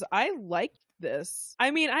hard because I liked this.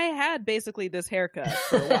 I mean, I had basically this haircut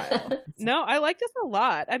for a while. No, I like this a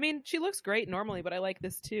lot. I mean, she looks great normally, but I like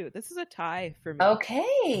this too. This is a tie for me.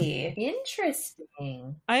 Okay,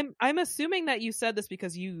 interesting. I'm assuming that you said this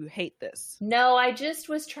because you hate this. No, I just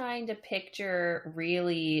was trying to picture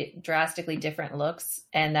really drastically different looks,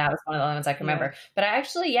 and that was one of the ones I can remember. But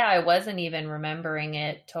I wasn't even remembering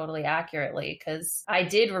it totally accurately because I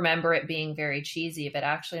did remember it being very cheesy, but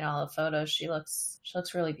actually in all the photos she looks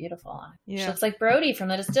really beautiful on it. Yeah. She looks like Brody from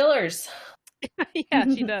the Distillers. Yeah,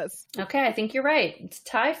 she does. Okay, I think you're right. It's a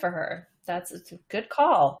tie for her. It's a good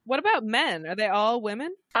call. What about men? Are they all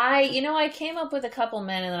women? I came up with a couple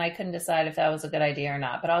men and then I couldn't decide if that was a good idea or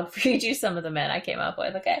not, but I'll read you some of the men I came up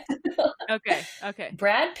with, okay? Okay.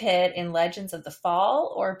 Brad Pitt in Legends of the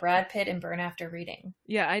Fall or Brad Pitt in Burn After Reading?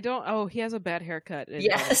 Yeah, he has a bad haircut.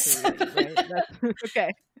 Yes. Reading, right?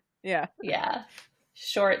 Okay. Yeah. Yeah.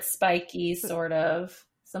 Short, spiky, sort of.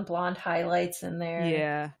 Some blonde highlights in there.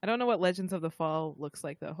 Yeah. I don't know what Legends of the Fall looks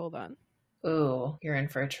like, though. Hold on. Ooh, you're in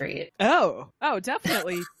for a treat. Oh,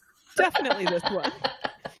 definitely. Definitely this one.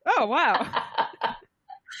 Oh, wow.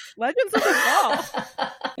 Legends of the Fall.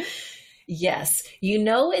 Yes.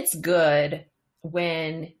 It's good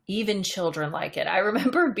when even children like it. I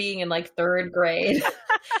remember being in like third grade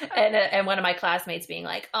and one of my classmates being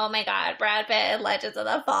like, oh my God, Brad Pitt in Legends of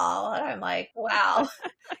the Fall. And I'm like, wow,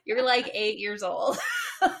 you're like 8 years old.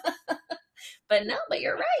 But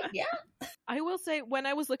you're right. Yeah. I will say, when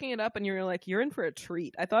I was looking it up and you were like, you're in for a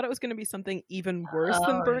treat, I thought it was going to be something even worse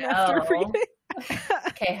than Burn After Reading.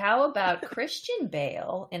 Okay, how about Christian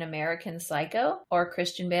Bale in American Psycho or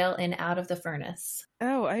Christian Bale in Out of the Furnace?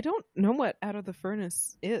 Oh, I don't know what Out of the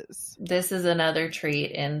Furnace is. This is another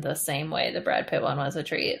treat in the same way the Brad Pitt one was a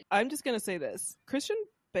treat. I'm just going to say this. Christian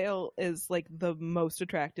Bale is like the most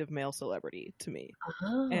attractive male celebrity to me.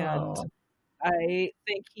 Oh. And I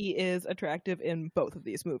think he is attractive in both of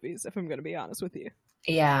these movies, if I'm going to be honest with you.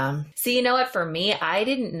 Yeah. See, you know what? For me, I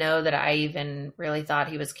didn't know that I even really thought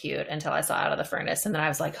he was cute until I saw Out of the Furnace. And then I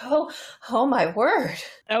was like, oh my word.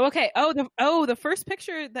 Oh, okay. The first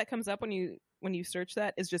picture that comes up when you search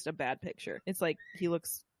that is just a bad picture. It's like he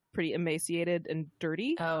looks pretty emaciated and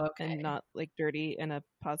dirty. Oh, okay. And not like dirty in a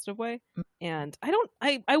positive way. And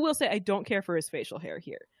I will say I don't care for his facial hair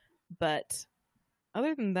here. But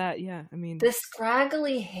other than that, yeah, I mean, the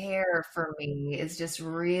scraggly hair for me is just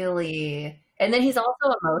really, and then he's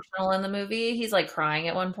also emotional in the movie. He's like crying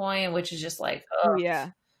at one point, which is just like, oh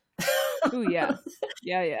yeah. Oh yeah.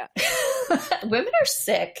 Yeah. Women are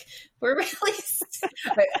sick. We're really sick.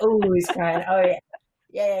 Like, oh, he's crying. Oh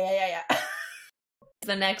yeah. Yeah.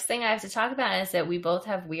 The next thing I have to talk about is that we both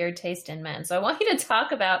have weird taste in men. So I want you to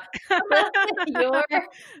talk about your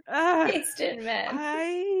taste in men.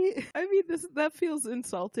 I mean, that feels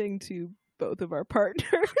insulting to both of our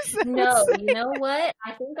partners. No, you know what?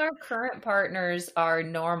 I think our current partners are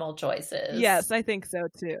normal choices. Yes, I think so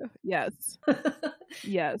too. Yes.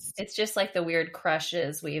 Yes. It's just like the weird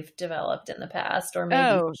crushes we've developed in the past, or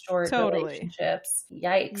maybe short relationships.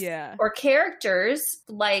 Yikes. Yeah. Or characters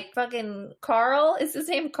like fucking Carl. Is his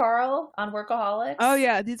name Carl on Workaholics? Oh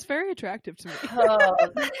yeah, he's very attractive to me. Oh,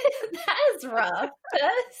 that is rough.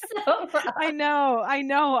 That is so rough. I know.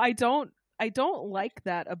 I don't like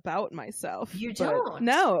that about myself. You don't?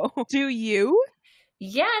 No. Do you?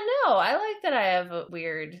 Yeah, no. I like that I have a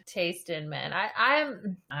weird taste in men. I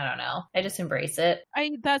don't know. I just embrace it.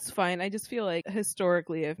 That's fine. I just feel like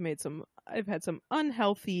historically I've had some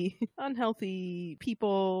unhealthy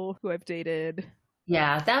people who I've dated.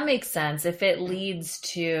 Yeah, that makes sense. If it leads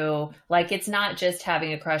to, like, it's not just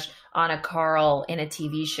having a crush on a Carl in a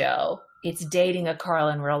TV show. It's dating a Carl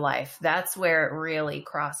in real life. That's where it really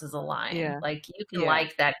crosses a line. Yeah. Like, you can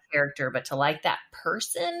like that character, but to like that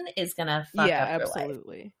person is going to fuck up your life.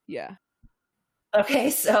 Absolutely. Yeah. Okay,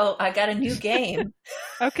 so I got a new game.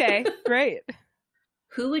 Okay, great.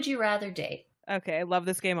 Who would you rather date? Okay, I love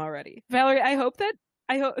this game already. Valerie, I hope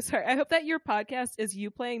that your podcast is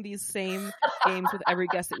you playing these same games with every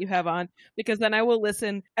guest that you have on, because then I will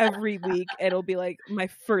listen every week. It'll be like my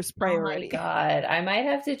first priority. Oh my God. I might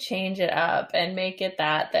have to change it up and make it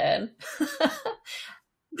that then.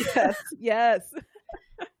 Yes.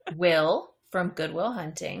 Will from Good Will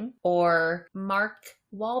Hunting or Mark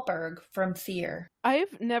Wahlberg from Fear?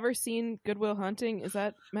 I've never seen Good Will Hunting. Is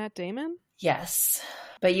that Matt Damon? Yes,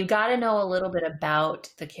 but you got to know a little bit about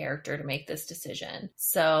the character to make this decision.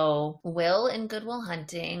 So Will in Good Will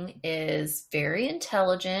Hunting is very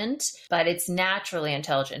intelligent, but it's naturally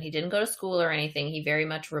intelligent. He didn't go to school or anything. He very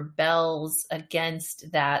much rebels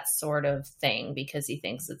against that sort of thing because he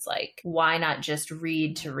thinks it's like, why not just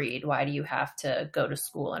read to read? Why do you have to go to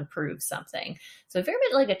school and prove something? So very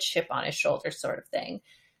much like a chip on his shoulder sort of thing.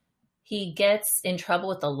 He gets in trouble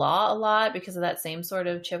with the law a lot because of that same sort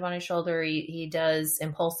of chip on his shoulder. He does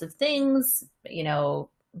impulsive things, you know,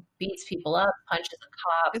 beats people up, punches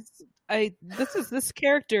a cop. This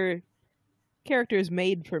character is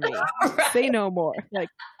made for me. Right. Say no more. Like,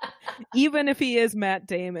 even if he is Matt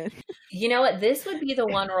Damon. You know what? This would be the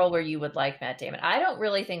one role where you would like Matt Damon. I don't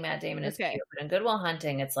really think Matt Damon is cute, but in Good Will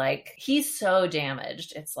Hunting, it's like, he's so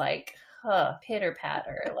damaged. It's like, pitter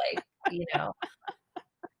patter, like, you know.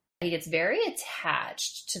 He gets very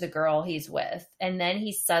attached to the girl he's with, and then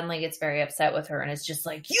he suddenly gets very upset with her and is just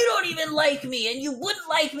like, you don't even like me, and you wouldn't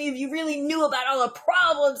like me if you really knew about all the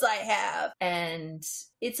problems I have. And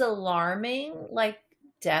it's alarming, like,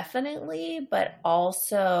 definitely, but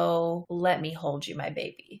also let me hold you, my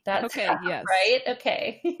baby. That's okay, yes. Right?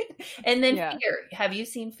 Okay. And then Fear. Have you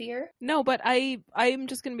seen Fear? No, but I'm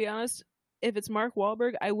just going to be honest. If it's Mark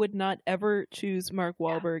Wahlberg, I would not ever choose Mark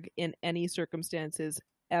Wahlberg in any circumstances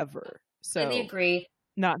ever. So I agree.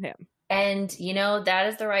 Not him. And you know, that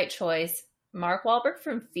is the right choice. Mark Wahlberg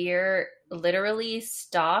from Fear literally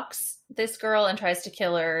stalks this girl and tries to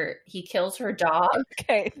kill her. He kills her dog.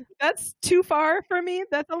 Okay, that's too far for me.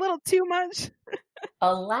 That's a little too much.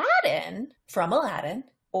 Aladdin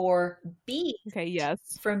or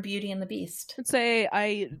Beast from Beauty and the Beast. I'd say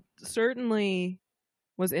I certainly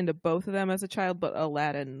was into both of them as a child, but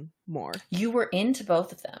Aladdin more. You were into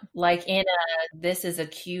both of them? Like in a, this is a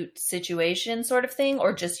cute situation sort of thing,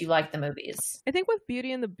 or just you like the movies? I think with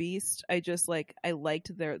Beauty and the Beast, I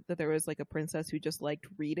liked that there was like a princess who just liked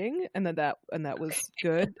reading, and that was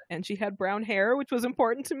good. And she had brown hair, which was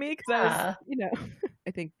important to me because I was, you know,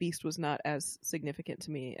 I think Beast was not as significant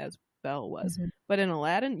to me as Belle was. Mm-hmm. But in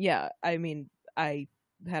Aladdin, yeah, I mean, I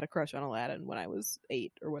had a crush on Aladdin when I was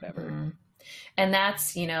 8 or whatever. Mm-hmm. And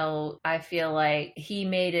that's, you know, I feel like he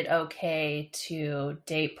made it okay to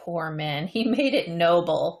date poor men. He made it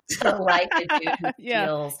noble to like a dude who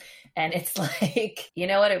feels. And it's like, you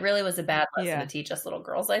know what? It really was a bad lesson to teach us little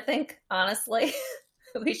girls, I think, honestly.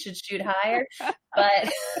 We should shoot higher.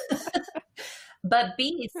 But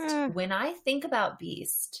Beast, when I think about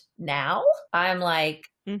Beast now, I'm like,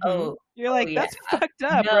 oh, you're like, that's fucked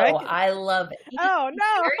up, no, right? I love it. No,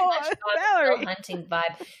 very much Valerie. Hunting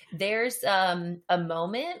vibe. There's a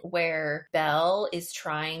moment where Belle is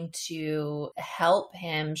trying to help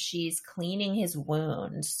him. She's cleaning his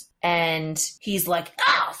wounds, and he's like,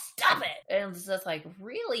 "Oh, stop it!" And it's just like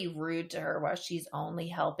really rude to her while she's only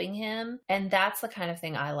helping him. And that's the kind of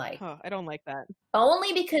thing I like. Oh, I don't like that.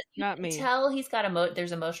 Only because you can tell he's got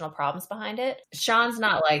there's emotional problems behind it. Sean's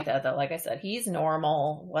not like that though. Like I said, he's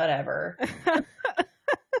normal, whatever.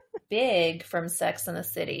 Big from Sex and the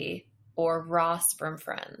City or Ross from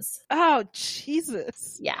Friends. Oh,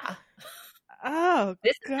 Jesus. Yeah. Oh,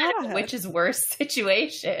 this God. is kind of which is worse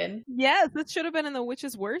situation. Yes, this should have been in the which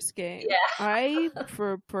is worse game. Yeah.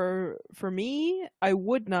 For me, I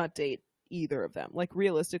would not date either of them. Like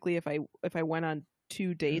realistically, if I went on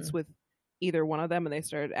 2 dates with either one of them and they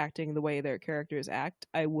started acting the way their characters act,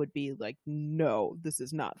 I would be like, no, this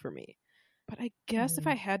is not for me. But I guess if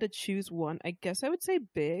I had to choose one, I guess I would say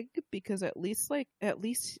Big, because at least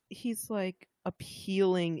he's like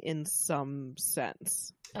appealing in some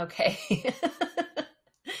sense. Okay.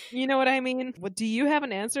 You know what I mean? What, do you have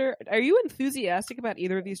an answer? Are you enthusiastic about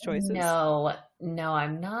either of these choices? No,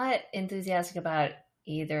 I'm not enthusiastic about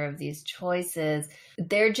either of these choices.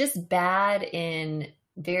 They're just bad in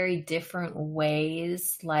very different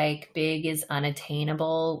ways. Like Big is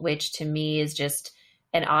unattainable, which to me is just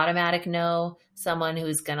an automatic no. Someone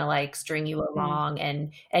who's gonna like string you along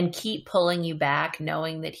and keep pulling you back,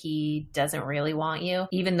 knowing that he doesn't really want you,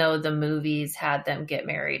 even though the movies had them get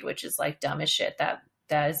married, which is like dumb as shit. That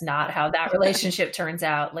is not how that relationship turns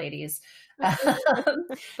out, ladies.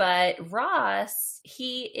 But Ross,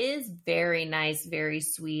 he is very nice, very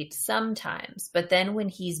sweet sometimes. But then when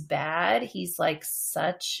he's bad, he's like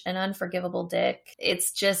such an unforgivable dick.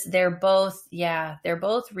 It's just, they're both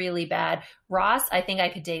really bad. Ross, I think I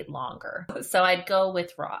could date longer. So I'd go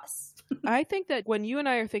with Ross. I think that when you and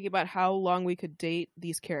I are thinking about how long we could date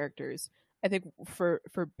these characters, I think for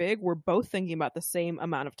Big, we're both thinking about the same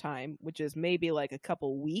amount of time, which is maybe like a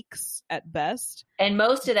couple weeks at best. And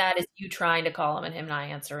most of that is you trying to call him and him not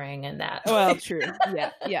answering and that. Well, true.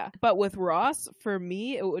 Yeah. But with Ross, for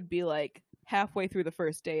me, it would be like halfway through the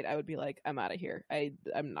first date, I would be like, I'm out of here.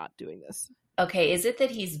 I'm not doing this. Okay, is it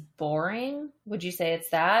that he's boring? Would you say it's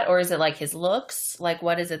that? Or is it like his looks? Like,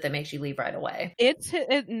 what is it that makes you leave right away?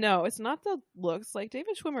 No, it's not the looks. Like,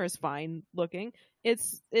 David Schwimmer is fine looking.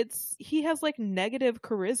 He has like negative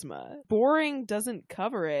charisma. Boring doesn't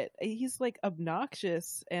cover it. He's like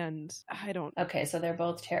obnoxious and I don't. Okay, so they're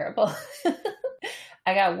both terrible.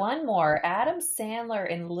 I got one more. Adam Sandler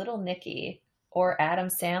in Little Nicky. Or Adam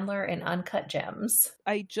Sandler in Uncut Gems.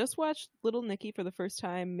 I just watched Little Nicky for the first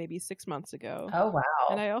time maybe 6 months ago. Oh, wow.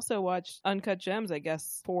 And I also watched Uncut Gems, I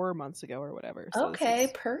guess, 4 months ago or whatever. So okay,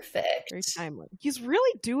 perfect. Very timely. He's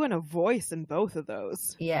really doing a voice in both of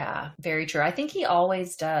those. Yeah, very true. I think he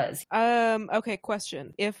always does. Okay,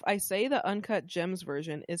 question. If I say the Uncut Gems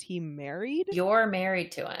version, is he married? You're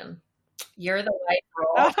married to him. You're the white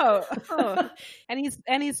girl. Oh.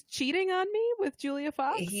 And he's cheating on me with Julia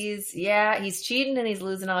Fox? He's cheating and he's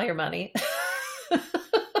losing all your money.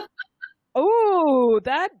 Oh,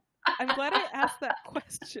 I'm glad I asked that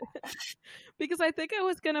question. Because I think I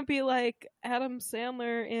was going to be like Adam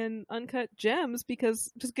Sandler in Uncut Gems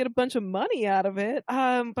because just get a bunch of money out of it.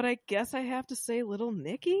 But I guess I have to say Little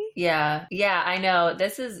Nicky. Yeah, I know.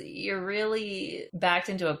 You're really backed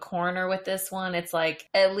into a corner with this one. It's like,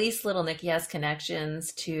 at least Little Nicky has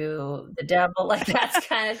connections to the devil. Like, that's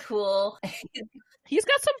kind of cool. He's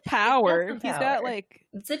got some power. He's got like,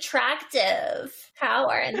 it's attractive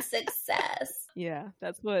power and success. Yeah,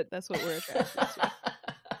 that's what we're attracted to.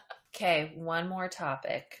 Okay, one more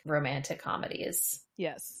topic. Romantic comedies.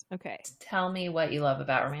 Yes. Okay. Tell me what you love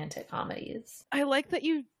about romantic comedies. I like that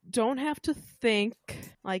you don't have to think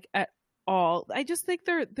like at all. I just think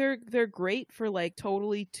they're great for like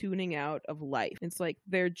totally tuning out of life. It's like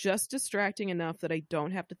they're just distracting enough that I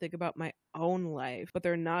don't have to think about my own life, but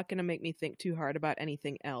they're not going to make me think too hard about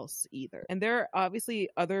anything else either. And there are obviously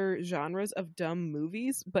other genres of dumb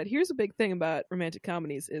movies, but here's a big thing about romantic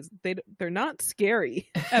comedies is they're not scary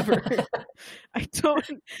ever.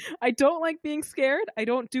 I don't like being scared. I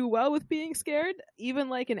don't do well with being scared. Even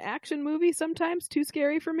like an action movie sometimes too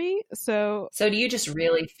scary for me. So do you just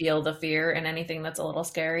really feel the fear in anything that's a little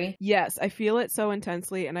scary? Yes, I feel it so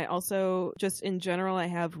intensely, and I also just in general I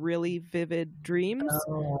have really vivid dreams.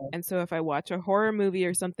 And so if I watch a horror movie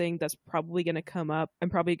or something that's probably going to come up,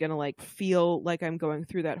 I'm probably going to like feel like I'm going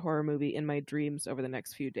through that horror movie in my dreams over the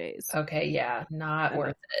next few days. Okay, yeah, not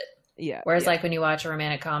worth it. Yeah. Whereas like when you watch a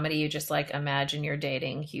romantic comedy, you just like imagine you're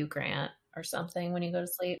dating Hugh Grant or something when you go to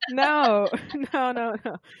sleep. No.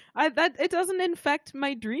 It doesn't infect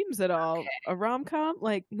my dreams at all. Okay. A rom-com,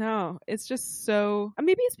 like, no, it's just so.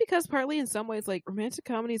 Maybe it's because partly in some ways, like romantic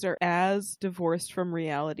comedies are as divorced from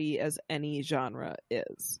reality as any genre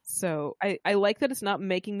is. So I like that it's not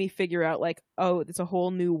making me figure out like, oh, it's a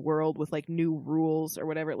whole new world with like new rules or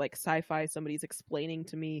whatever. Like sci-fi, somebody's explaining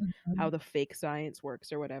to me how the fake science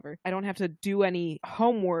works or whatever. I don't have to do any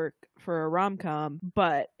homework for a rom-com,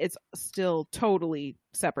 but it's still totally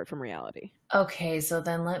separate from reality. Okay, so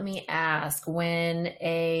then let me ask, when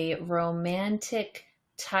a romantic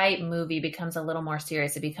type movie becomes a little more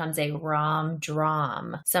serious, it becomes a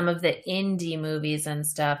rom-dram, some of the indie movies and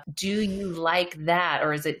stuff, do you like that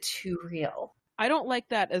or is it too real? I don't like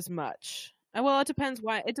that as much. Well, it depends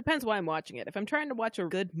why I'm watching it. If I'm trying to watch a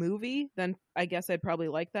good movie, then I guess I'd probably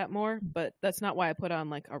like that more, but that's not why I put on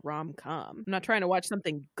like a rom-com. I'm not trying to watch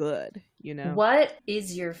something good, you know? What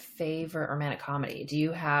is your favorite romantic comedy? Do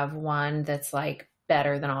you have one that's like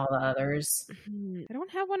better than all the others? I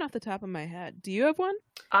don't have one off the top of my head. Do you have one?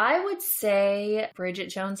 I would say Bridget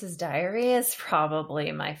Jones's Diary is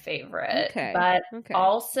probably my favorite. Okay. But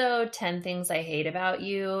also 10 Things I Hate About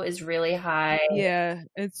You is really high. Yeah,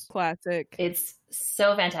 it's classic. It's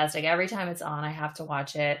so fantastic. Every time it's on, I have to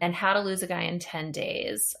watch it. And How to Lose a Guy in 10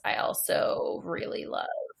 Days, I also really love.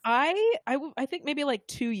 I think maybe like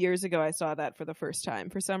 2 years ago I saw that for the first time.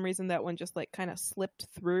 For some reason that one just like kind of slipped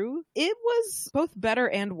through. It was both better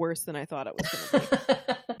and worse than I thought it was going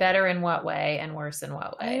to be. Better in what way and worse in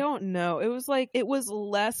what way? I don't know. It was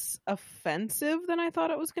less offensive than I thought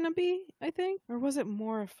it was going to be, I think. Or was it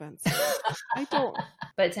more offensive? I don't.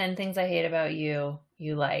 But 10 Things I Hate About You,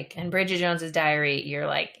 you like. And Bridget Jones's Diary, you're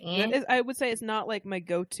like, eh. I would say it's not like my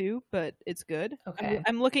go-to, but it's good. Okay.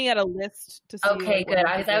 I'm looking at a list to see. Okay, good.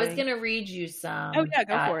 I was doing. going to read you some. Oh, yeah,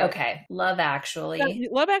 go for it. Okay. Love Actually. Yeah,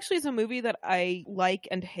 Love Actually is a movie that I like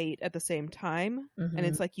and hate at the same time. Mhm. And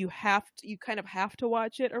it's like you kind of have to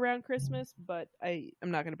watch it around Christmas, but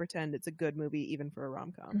I'm not going to pretend it's a good movie even for a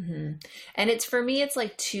rom-com. Mm-hmm. And it's, for me, it's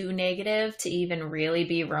like too negative to even really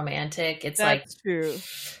be romantic. It's That's true.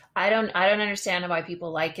 I don't understand why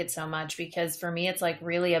people like it so much, because for me it's like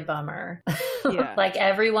really a bummer. Yeah. Like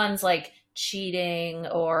everyone's like cheating,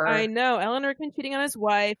 or I know Alan Rickman cheating on his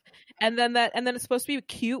wife, and then it's supposed to be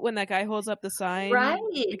cute when that guy holds up the sign, right?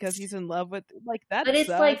 Because he's in love with like that. But it's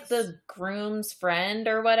sucks. like the groom's friend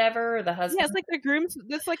or whatever, the husband. Yeah, it's like the groom's.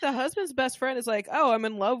 It's like the husband's best friend is like, oh, I'm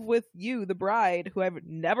in love with you, the bride, who I've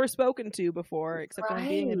never spoken to before, except for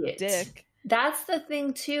being a dick. That's the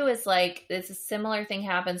thing too, is like, it's a similar thing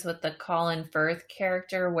happens with the Colin Firth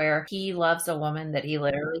character, where he loves a woman that he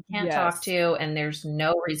literally can't talk to, and there's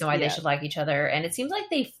no reason why they should like each other. And it seems like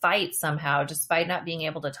they fight somehow despite not being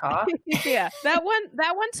able to talk. Yeah. That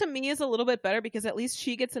one to me is a little bit better, because at least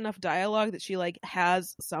she gets enough dialogue that she like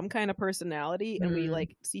has some kind of personality, and we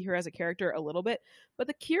like see her as a character a little bit. But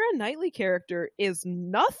the Keira Knightley character is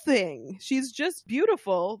nothing. She's just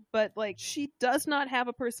beautiful, but like she does not have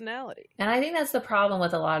a personality. And I think that's the problem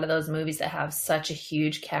with a lot of those movies that have such a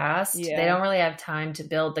huge cast. Yeah. They don't really have time to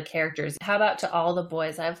build the characters. How about To All the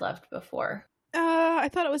Boys I've Loved Before? I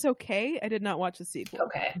thought it was okay. I did not watch the sequel.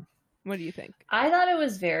 Okay. What do you think? I thought it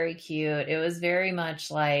was very cute. It was very much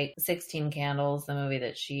like 16 Candles, the movie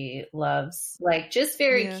that she loves. Like, just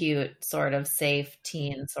very cute, sort of safe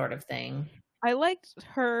teen sort of thing. I liked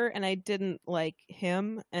her and I didn't like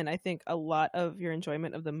him, and I think a lot of your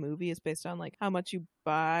enjoyment of the movie is based on like how much you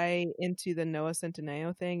buy into the Noah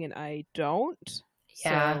Centineo thing, and I don't.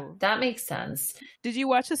 Yeah, so... that makes sense. Did you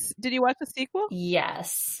watch the sequel?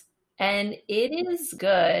 Yes. And it is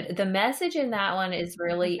good. The message in that one is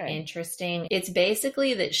really interesting. It's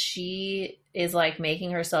basically that she is like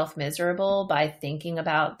making herself miserable by thinking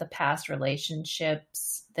about the past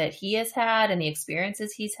relationships that he has had and the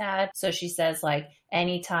experiences he's had. So she says, like,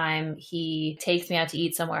 anytime he takes me out to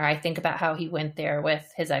eat somewhere, I think about how he went there with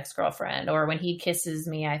his ex-girlfriend. Or when he kisses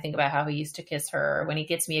me, I think about how he used to kiss her. Or when he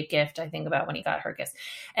gets me a gift, I think about when he got her kiss.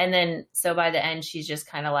 And then, so by the end, she's just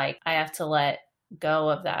kind of like, I have to let go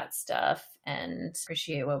of that stuff and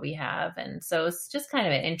appreciate what we have. And so it's just kind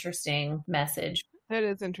of an interesting message. That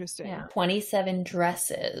is interesting. Yeah. 27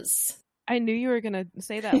 Dresses. I knew you were going to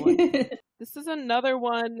say that one. This is another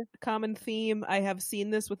one, common theme. I have seen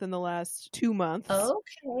this within the last 2 months.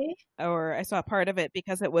 Okay. Or I saw part of it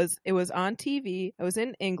because it was on TV. I was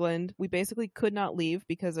in England. We basically could not leave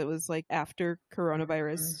because it was like after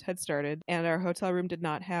coronavirus had started, and our hotel room did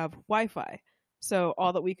not have Wi-Fi. So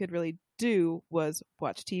all that we could really do was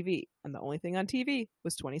watch TV. And the only thing on TV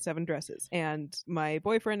was 27 Dresses. And my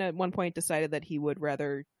boyfriend at one point decided that he would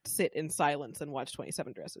rather sit in silence and watch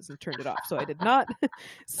 27 Dresses and turned it off. So I did not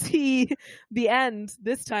see the end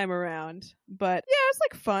this time around. But yeah, it was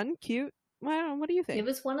like fun, cute. I don't know. What do you think? It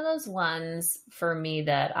was one of those ones for me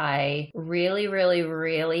that I really, really,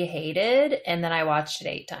 really hated. And then I watched it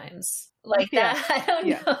 8 times. Like that, I don't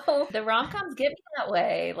know. The rom-coms get me that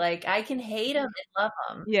way. Like, I can hate them and love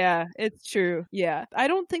them. Yeah, it's true. Yeah. I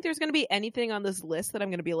don't think there's going to be anything on this list that I'm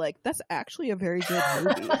going to be like, that's actually a very good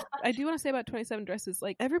movie. I do want to say about 27 Dresses,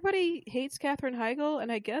 like, everybody hates Katherine Heigl,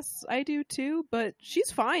 and I guess I do too, but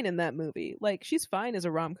she's fine in that movie. Like, she's fine as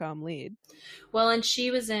a rom-com lead. Well, and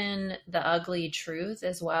she was in The Ugly Truth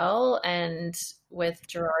as well, and with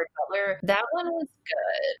Gerard Butler. That one was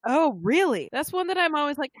good. Oh, really? That's one that I'm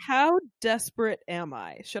always like, how desperate am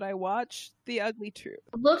I? Should I watch The Ugly Truth?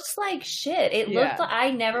 It looks like shit. It looked like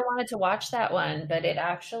I never wanted to watch that one, but it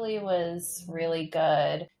actually was really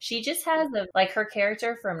good. She just has her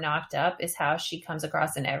character from Knocked Up is how she comes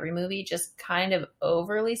across in every movie, just kind of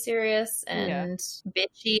overly serious and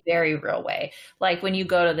bitchy, very real way. Like when you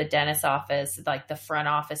go to the dentist office, like the front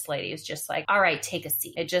office lady is just like, all right, take a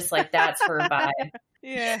seat. It just like, that's her vibe.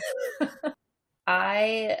 Yeah.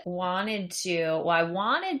 I wanted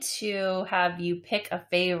to have you pick a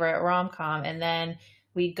favorite rom-com, and then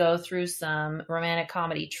we go through some romantic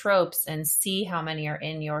comedy tropes and see how many are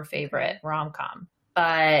in your favorite rom-com.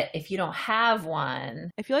 But if you don't have one,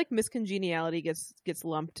 I feel like Miss Congeniality gets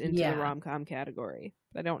lumped into the rom-com category.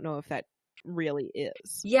 I don't know if that really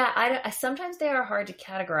is. Yeah, sometimes they are hard to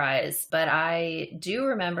categorize, but I do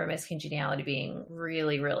remember Miss Congeniality being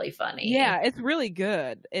really, really funny. Yeah, it's really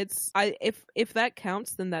good. If that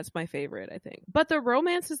counts, then that's my favorite, I think. But the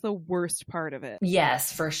romance is the worst part of it.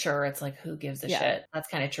 Yes, for sure. It's like, who gives a shit? That's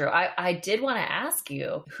kind of true. I did want to ask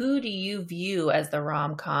you, who do you view as the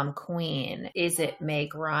rom-com queen? Is it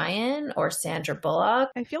Meg Ryan or Sandra Bullock?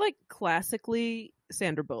 I feel like classically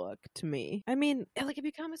Sandra Bullock to me. I mean, like if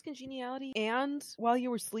you count Miss Congeniality and While You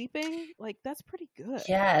Were Sleeping, like that's pretty good.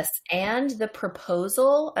 Yes, and The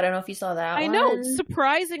Proposal. I don't know if you saw that one. I know,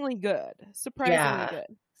 surprisingly good. Surprisingly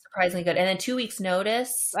good. And then 2 Weeks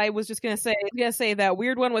Notice. I was just gonna say that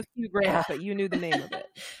weird one with Hugh Grant, but you knew the name of it.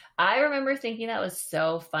 I remember thinking that was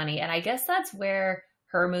so funny, and I guess that's where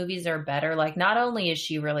her movies are better. Like, not only is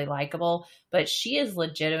she really likable, but she is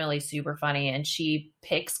legitimately super funny, and she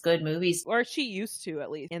picks good movies. Or she used to,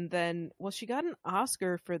 at least. And then, well, she got an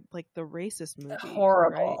Oscar for like the racist movie.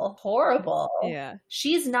 Horrible. Yeah.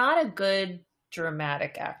 She's not a good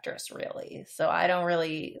dramatic actress, really. So I don't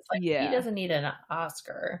really, it's like, she doesn't need an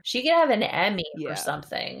Oscar. She could have an Emmy or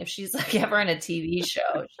something. If she's like ever in a TV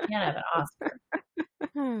show, she can't have an Oscar.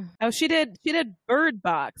 Oh, she did Bird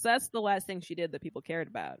Box. That's the last thing she did that people cared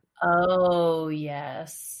about. Oh,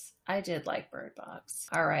 yes. I did like Bird Box.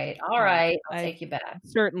 All right. I'll take you back.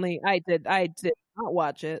 Certainly, I did not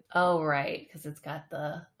watch it. Oh, right, because it's got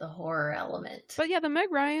the horror element. But yeah, the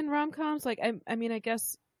Meg Ryan rom-coms, like, I mean, I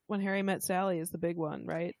guess When Harry Met Sally is the big one,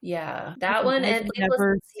 right? Yeah, that one. I've and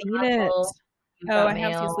never seen it. Oh, I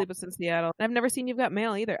have seen Mail. Sleepless in Seattle. I've never seen You've Got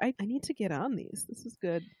Mail either. I need to get on these. This is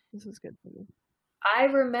good. This is good for me. I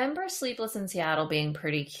remember Sleepless in Seattle being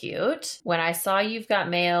pretty cute. When I saw You've Got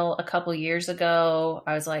Mail a couple years ago,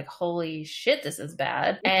 I was like, holy shit, this is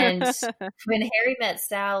bad. And when Harry Met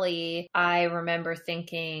Sally, I remember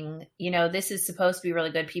thinking, this is supposed to be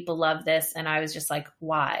really good. People love this. And I was just like,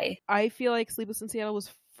 why? I feel like Sleepless in Seattle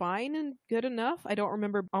was fine and good enough. I don't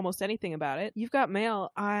remember almost anything about it. You've Got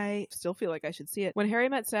Mail, I still feel like I should see it. When Harry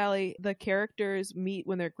Met Sally, the characters meet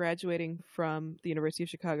when they're graduating from the University of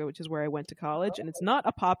Chicago, which is where I went to college, and it's not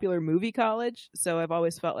a popular movie college, so I've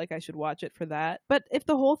always felt like I should watch it for that. But if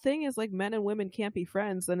the whole thing is like men and women can't be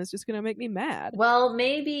friends, then it's just going to make me mad. Well,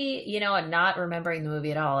 maybe, not remembering the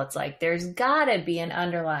movie at all, it's like there's gotta be an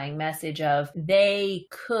underlying message of they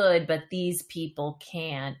could, but these people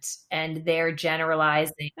can't, and they're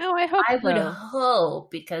generalizing. Oh, I would hope,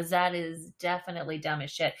 because that is definitely dumb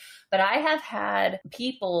as shit. But I have had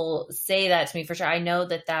people say that to me for sure. I know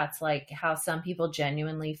that that's like how some people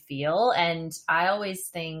genuinely feel. And I always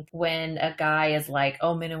think when a guy is like,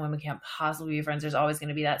 oh, men and women can't possibly be friends, there's always going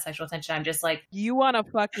to be that sexual tension. I'm just like, you want to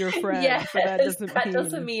fuck your friend. Yes, so that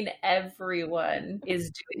doesn't mean everyone is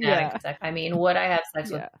doing that. Yeah. I mean, would I have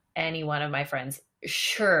sex with any one of my friends?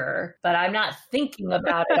 Sure, but I'm not thinking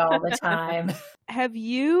about it all the time. Have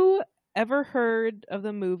you ever heard of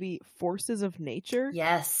the movie Forces of Nature?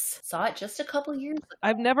 Yes. Saw it just a couple years ago.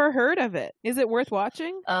 I've never heard of it. Is it worth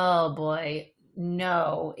watching? Oh boy.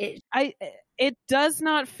 No. It does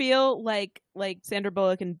not feel like Sandra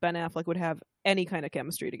Bullock and Ben Affleck would have any kind of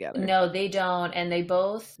chemistry together. No, they don't. And they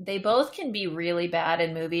both can be really bad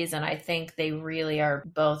in movies, and I think they really are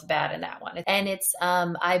both bad in that one. And it's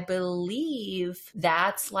I believe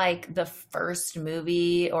that's like the first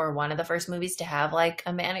movie, or one of the first movies, to have like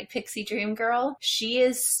a manic pixie dream girl. She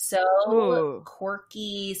is so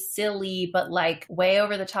quirky, silly, but like way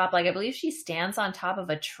over the top. Like, I believe she stands on top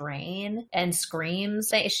of a train and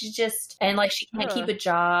screams. She's just, and like she can't keep a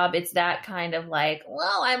job. It's that kind of like,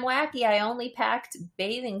 well, I'm wacky. I only packed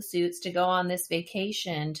bathing suits to go on this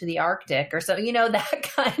vacation to the Arctic, or so, that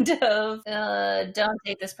kind of don't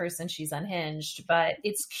date this person, she's unhinged, but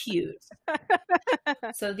it's cute.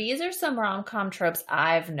 So these are some rom-com tropes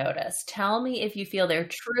I've noticed. Tell me if you feel they're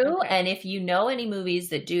true, and if you know any movies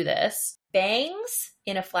that do this. Bangs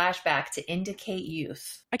in a flashback to indicate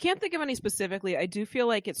youth. I can't think of any specifically. I do feel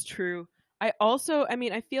like it's true. I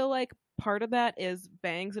feel like part of that is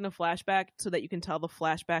bangs in a flashback so that you can tell the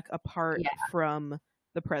flashback apart from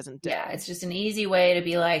the present day. Yeah, it's just an easy way to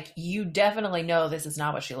be like, you definitely know this is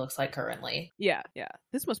not what she looks like currently. Yeah.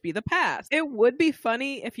 This must be the past. It would be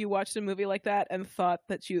funny if you watched a movie like that and thought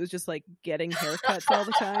that she was just like getting haircuts all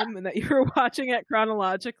the time and that you were watching it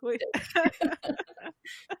chronologically.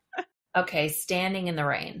 Okay, Standing in the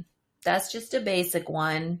Rain. That's just a basic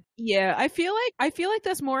one. Yeah, I feel like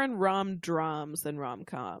that's more in rom-drams than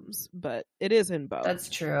rom-coms, but it is in both. That's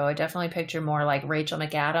true. I definitely picture more like Rachel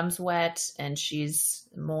McAdams Wet, and she's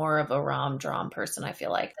more of a rom-dram person, I feel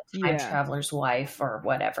like. The Time Traveler's Wife or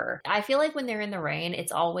whatever. I feel like when they're in the rain,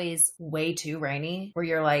 it's always way too rainy, where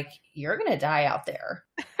you're like, you're going to die out there.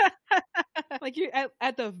 Like you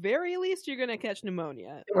at the very least, you're gonna catch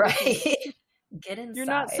pneumonia. Right. Get inside. You're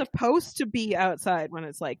not supposed to be outside when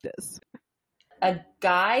it's like this. A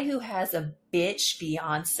guy who has a bitch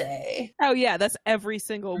fiance. Oh yeah, that's every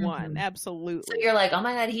single one. Absolutely. So you're like, oh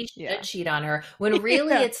my God, he should cheat on her. When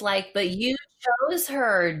really it's like, but you chose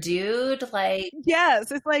her, dude. Like,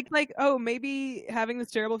 yes, it's like, oh, maybe having this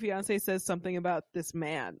terrible fiance says something about this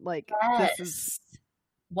man. Like, yes. this is.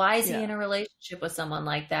 Why is he in a relationship with someone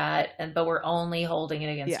like that? But we're only holding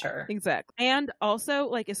it against her. Exactly. And also,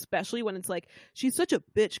 like, especially when it's like, she's such a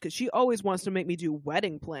bitch because she always wants to make me do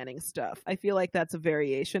wedding planning stuff. I feel like that's a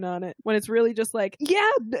variation on it. When it's really just like, yeah,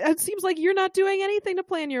 it seems like you're not doing anything to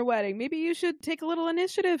plan your wedding. Maybe you should take a little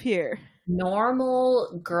initiative here.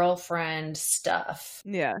 Normal girlfriend stuff.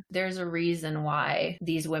 Yeah. There's a reason why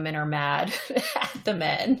these women are mad at the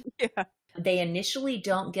men. Yeah. They initially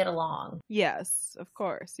don't get along. Yes, of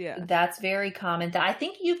course. Yeah. That's very common. I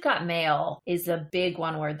think You've Got Mail is a big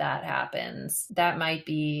one where that happens. That might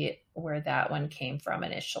be where that one came from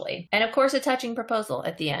initially. And of course, a touching proposal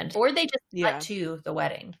at the end. Or they just cut to the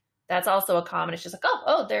wedding. That's also a common. It's just like,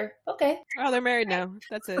 oh, they're okay. Oh, they're married now.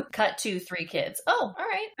 That's it. Cut to 3 kids. Oh, all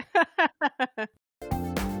right.